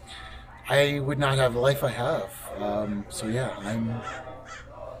 I would not have the life I have.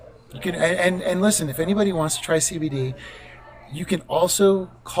 You can and listen. If anybody wants to try CBD, you can also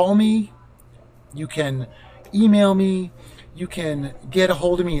call me. You can email me. You can get a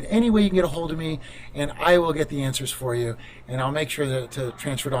hold of me in any way you can get a hold of me, and I will get the answers for you, and I'll make sure to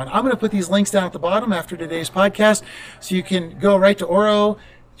transfer it on. I'm going to put these links down at the bottom after today's podcast, so you can go right to Oro.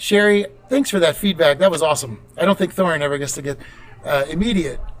 Sherry, thanks for that feedback. That was awesome. I don't think Thorne ever gets to get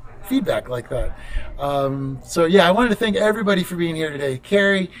immediate feedback like that. I wanted to thank everybody for being here today.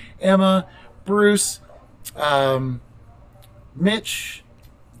 Carrie, Emma, Bruce, Mitch,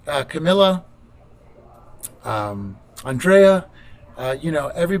 Camilla, Andrea,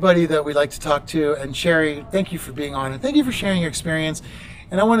 everybody that we like to talk to. And Sherry, thank you for being on, and thank you for sharing your experience.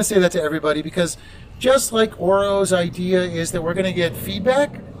 And I want to say that to everybody, because just like Oro's idea is that we're going to get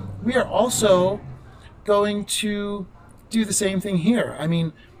feedback, we are also going to do the same thing here. I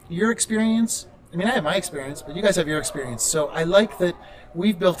mean, your experience, I have my experience, but you guys have your experience. So I like that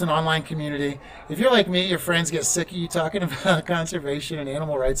we've built an online community. If you're like me, your friends get sick of you talking about conservation and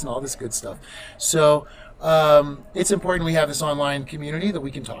animal rights and all this good stuff. So it's important we have this online community that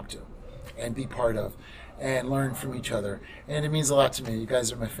we can talk to and be part of. and learn from each other. And it means a lot to me. You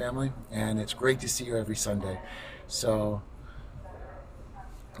guys are my family, and it's great to see you every Sunday. So,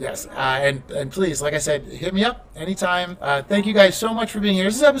 yes, and please, like I said, hit me up anytime. Thank you guys so much for being here.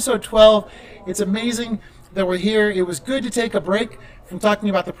 This is episode 12. It's amazing that we're here. It was good to take a break from talking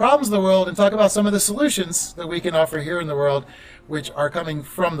about the problems of the world and talk about some of the solutions that we can offer here in the world, which are coming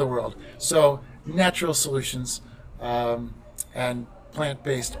from the world. So, natural solutions and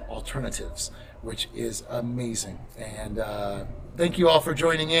plant-based alternatives, which is amazing. And thank you all for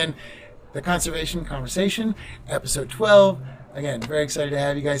joining in the Conservation Conversation, episode 12. Again, very excited to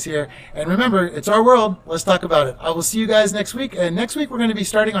have you guys here. And remember, it's our world. Let's talk about it. I will see you guys next week. And next week, we're going to be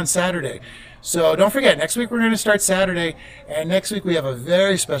starting on Saturday. So don't forget, next week, we're going to start Saturday. And next week, we have a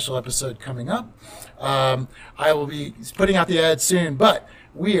very special episode coming up. I will be putting out the ad soon, but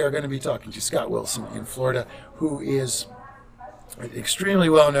we are going to be talking to Scott Wilson in Florida, who is an extremely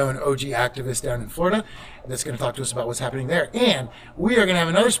well-known OG activist down in Florida that's going to talk to us about what's happening there. And we are going to have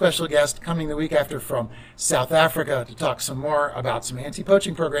another special guest coming the week after from South Africa to talk some more about some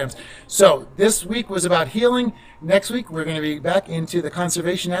anti-poaching programs. So this week was about healing. Next week, we're going to be back into the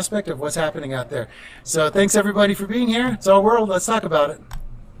conservation aspect of what's happening out there. So thanks, everybody, for being here. It's our world. Let's talk about it.